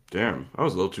 Damn, I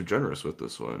was a little too generous with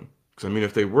this one. Because, I mean,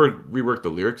 if they were reworked the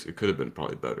lyrics, it could have been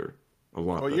probably better. A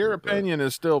lot Well, your better. But opinion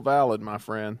is still valid, my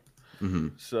friend. hmm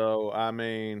So I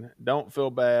mean, don't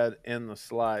feel bad in the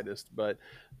slightest. But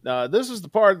this is the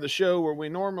part of the show where we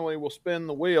normally will spin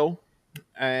the wheel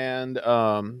and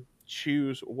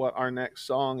choose what our next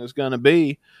song is going to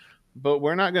be. But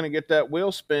we're not going to get that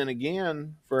wheel spin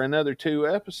again for another 2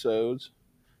 episodes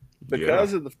yeah.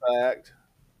 because of the fact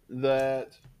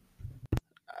that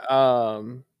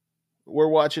um, we're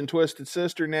watching Twisted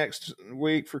Sister next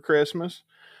week for Christmas.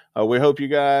 We hope you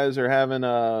guys are having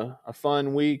a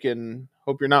fun week and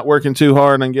hope you're not working too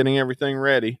hard on getting everything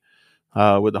ready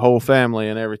with the whole family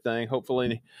and everything.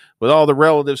 Hopefully, with all the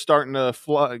relatives starting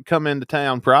to come into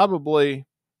town, probably,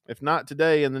 if not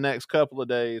today, in the next couple of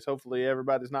days. Hopefully,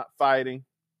 everybody's not fighting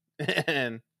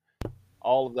and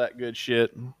all of that good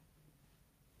shit.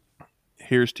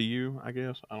 Here's to you, I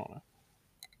guess. I don't know.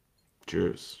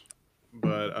 Cheers.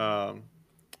 But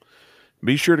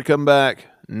be sure to come back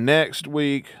next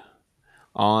week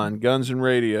on Guns and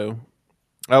Radio.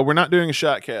 We're not doing a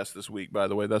shot cast this week, by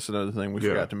the way. That's another thing we Yeah.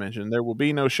 forgot to mention. There will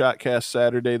be no shot cast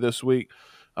Saturday this week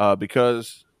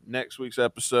because next week's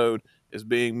episode is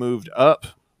being moved up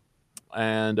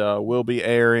and will be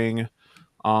airing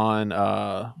on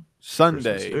Sunday,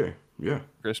 Christmas Day. Yeah.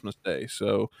 Christmas Day.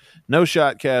 So no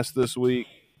shot cast this week,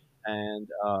 and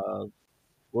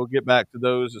we'll get back to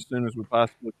those as soon as we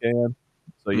possibly can.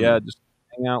 So yeah, just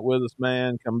hang out with us,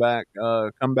 man. Come back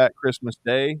Christmas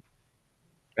Day,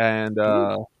 and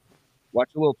watch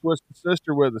a little Twisted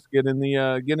Sister with us. Get in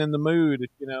the mood,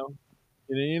 Troll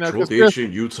because the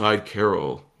Ancient Yuletide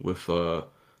Carol with the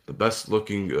best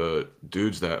looking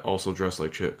dudes that also dress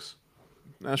like chicks.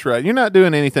 that's right. You're not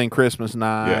doing anything Christmas Yeah.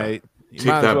 night. You Take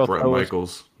might as that, well Brett throw us,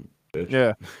 Michaels. Bitch.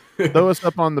 yeah, throw us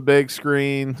up on the big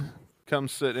screen. Come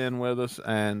sit in with us,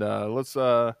 and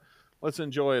let's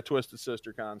enjoy a Twisted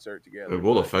Sister concert together. And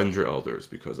we'll offend your elders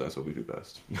because that's what we do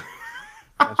best.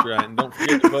 That's right. And don't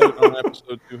forget to vote on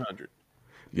episode 200.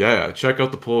 Yeah, check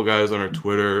out the poll, guys, on our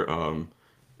Twitter. And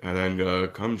then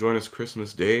come join us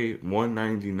Christmas Day,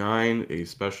 199, a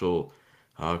special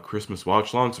Christmas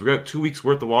watch along. So we got 2 weeks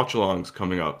worth of watch alongs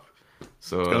coming up.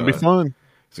 So It's gonna be fun.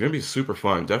 it's gonna be super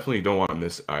fun. Definitely don't want to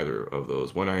miss either of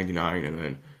those. 199, and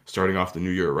then starting off the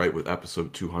new year right with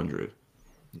episode 200.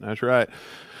 That's right.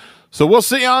 So we'll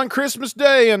see you on Christmas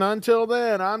Day, and until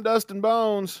then, I'm Dustin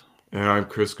Bones. And I'm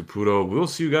Chris Caputo. We'll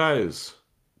see you guys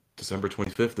December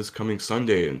 25th, this coming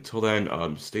Sunday. Until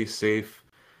then, stay safe.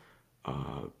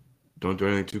 Don't do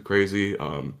anything too crazy.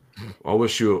 I'll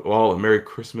wish you all a Merry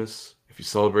Christmas. If you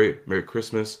celebrate, Merry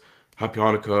Christmas. Happy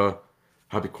Hanukkah.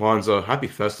 Happy Kwanzaa. Happy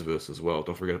Festivus as well.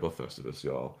 Don't forget about Festivus,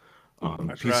 y'all.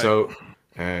 Peace right. out.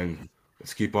 And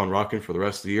let's keep on rocking for the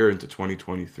rest of the year into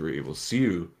 2023. We'll see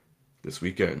you this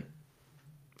weekend.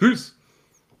 Peace.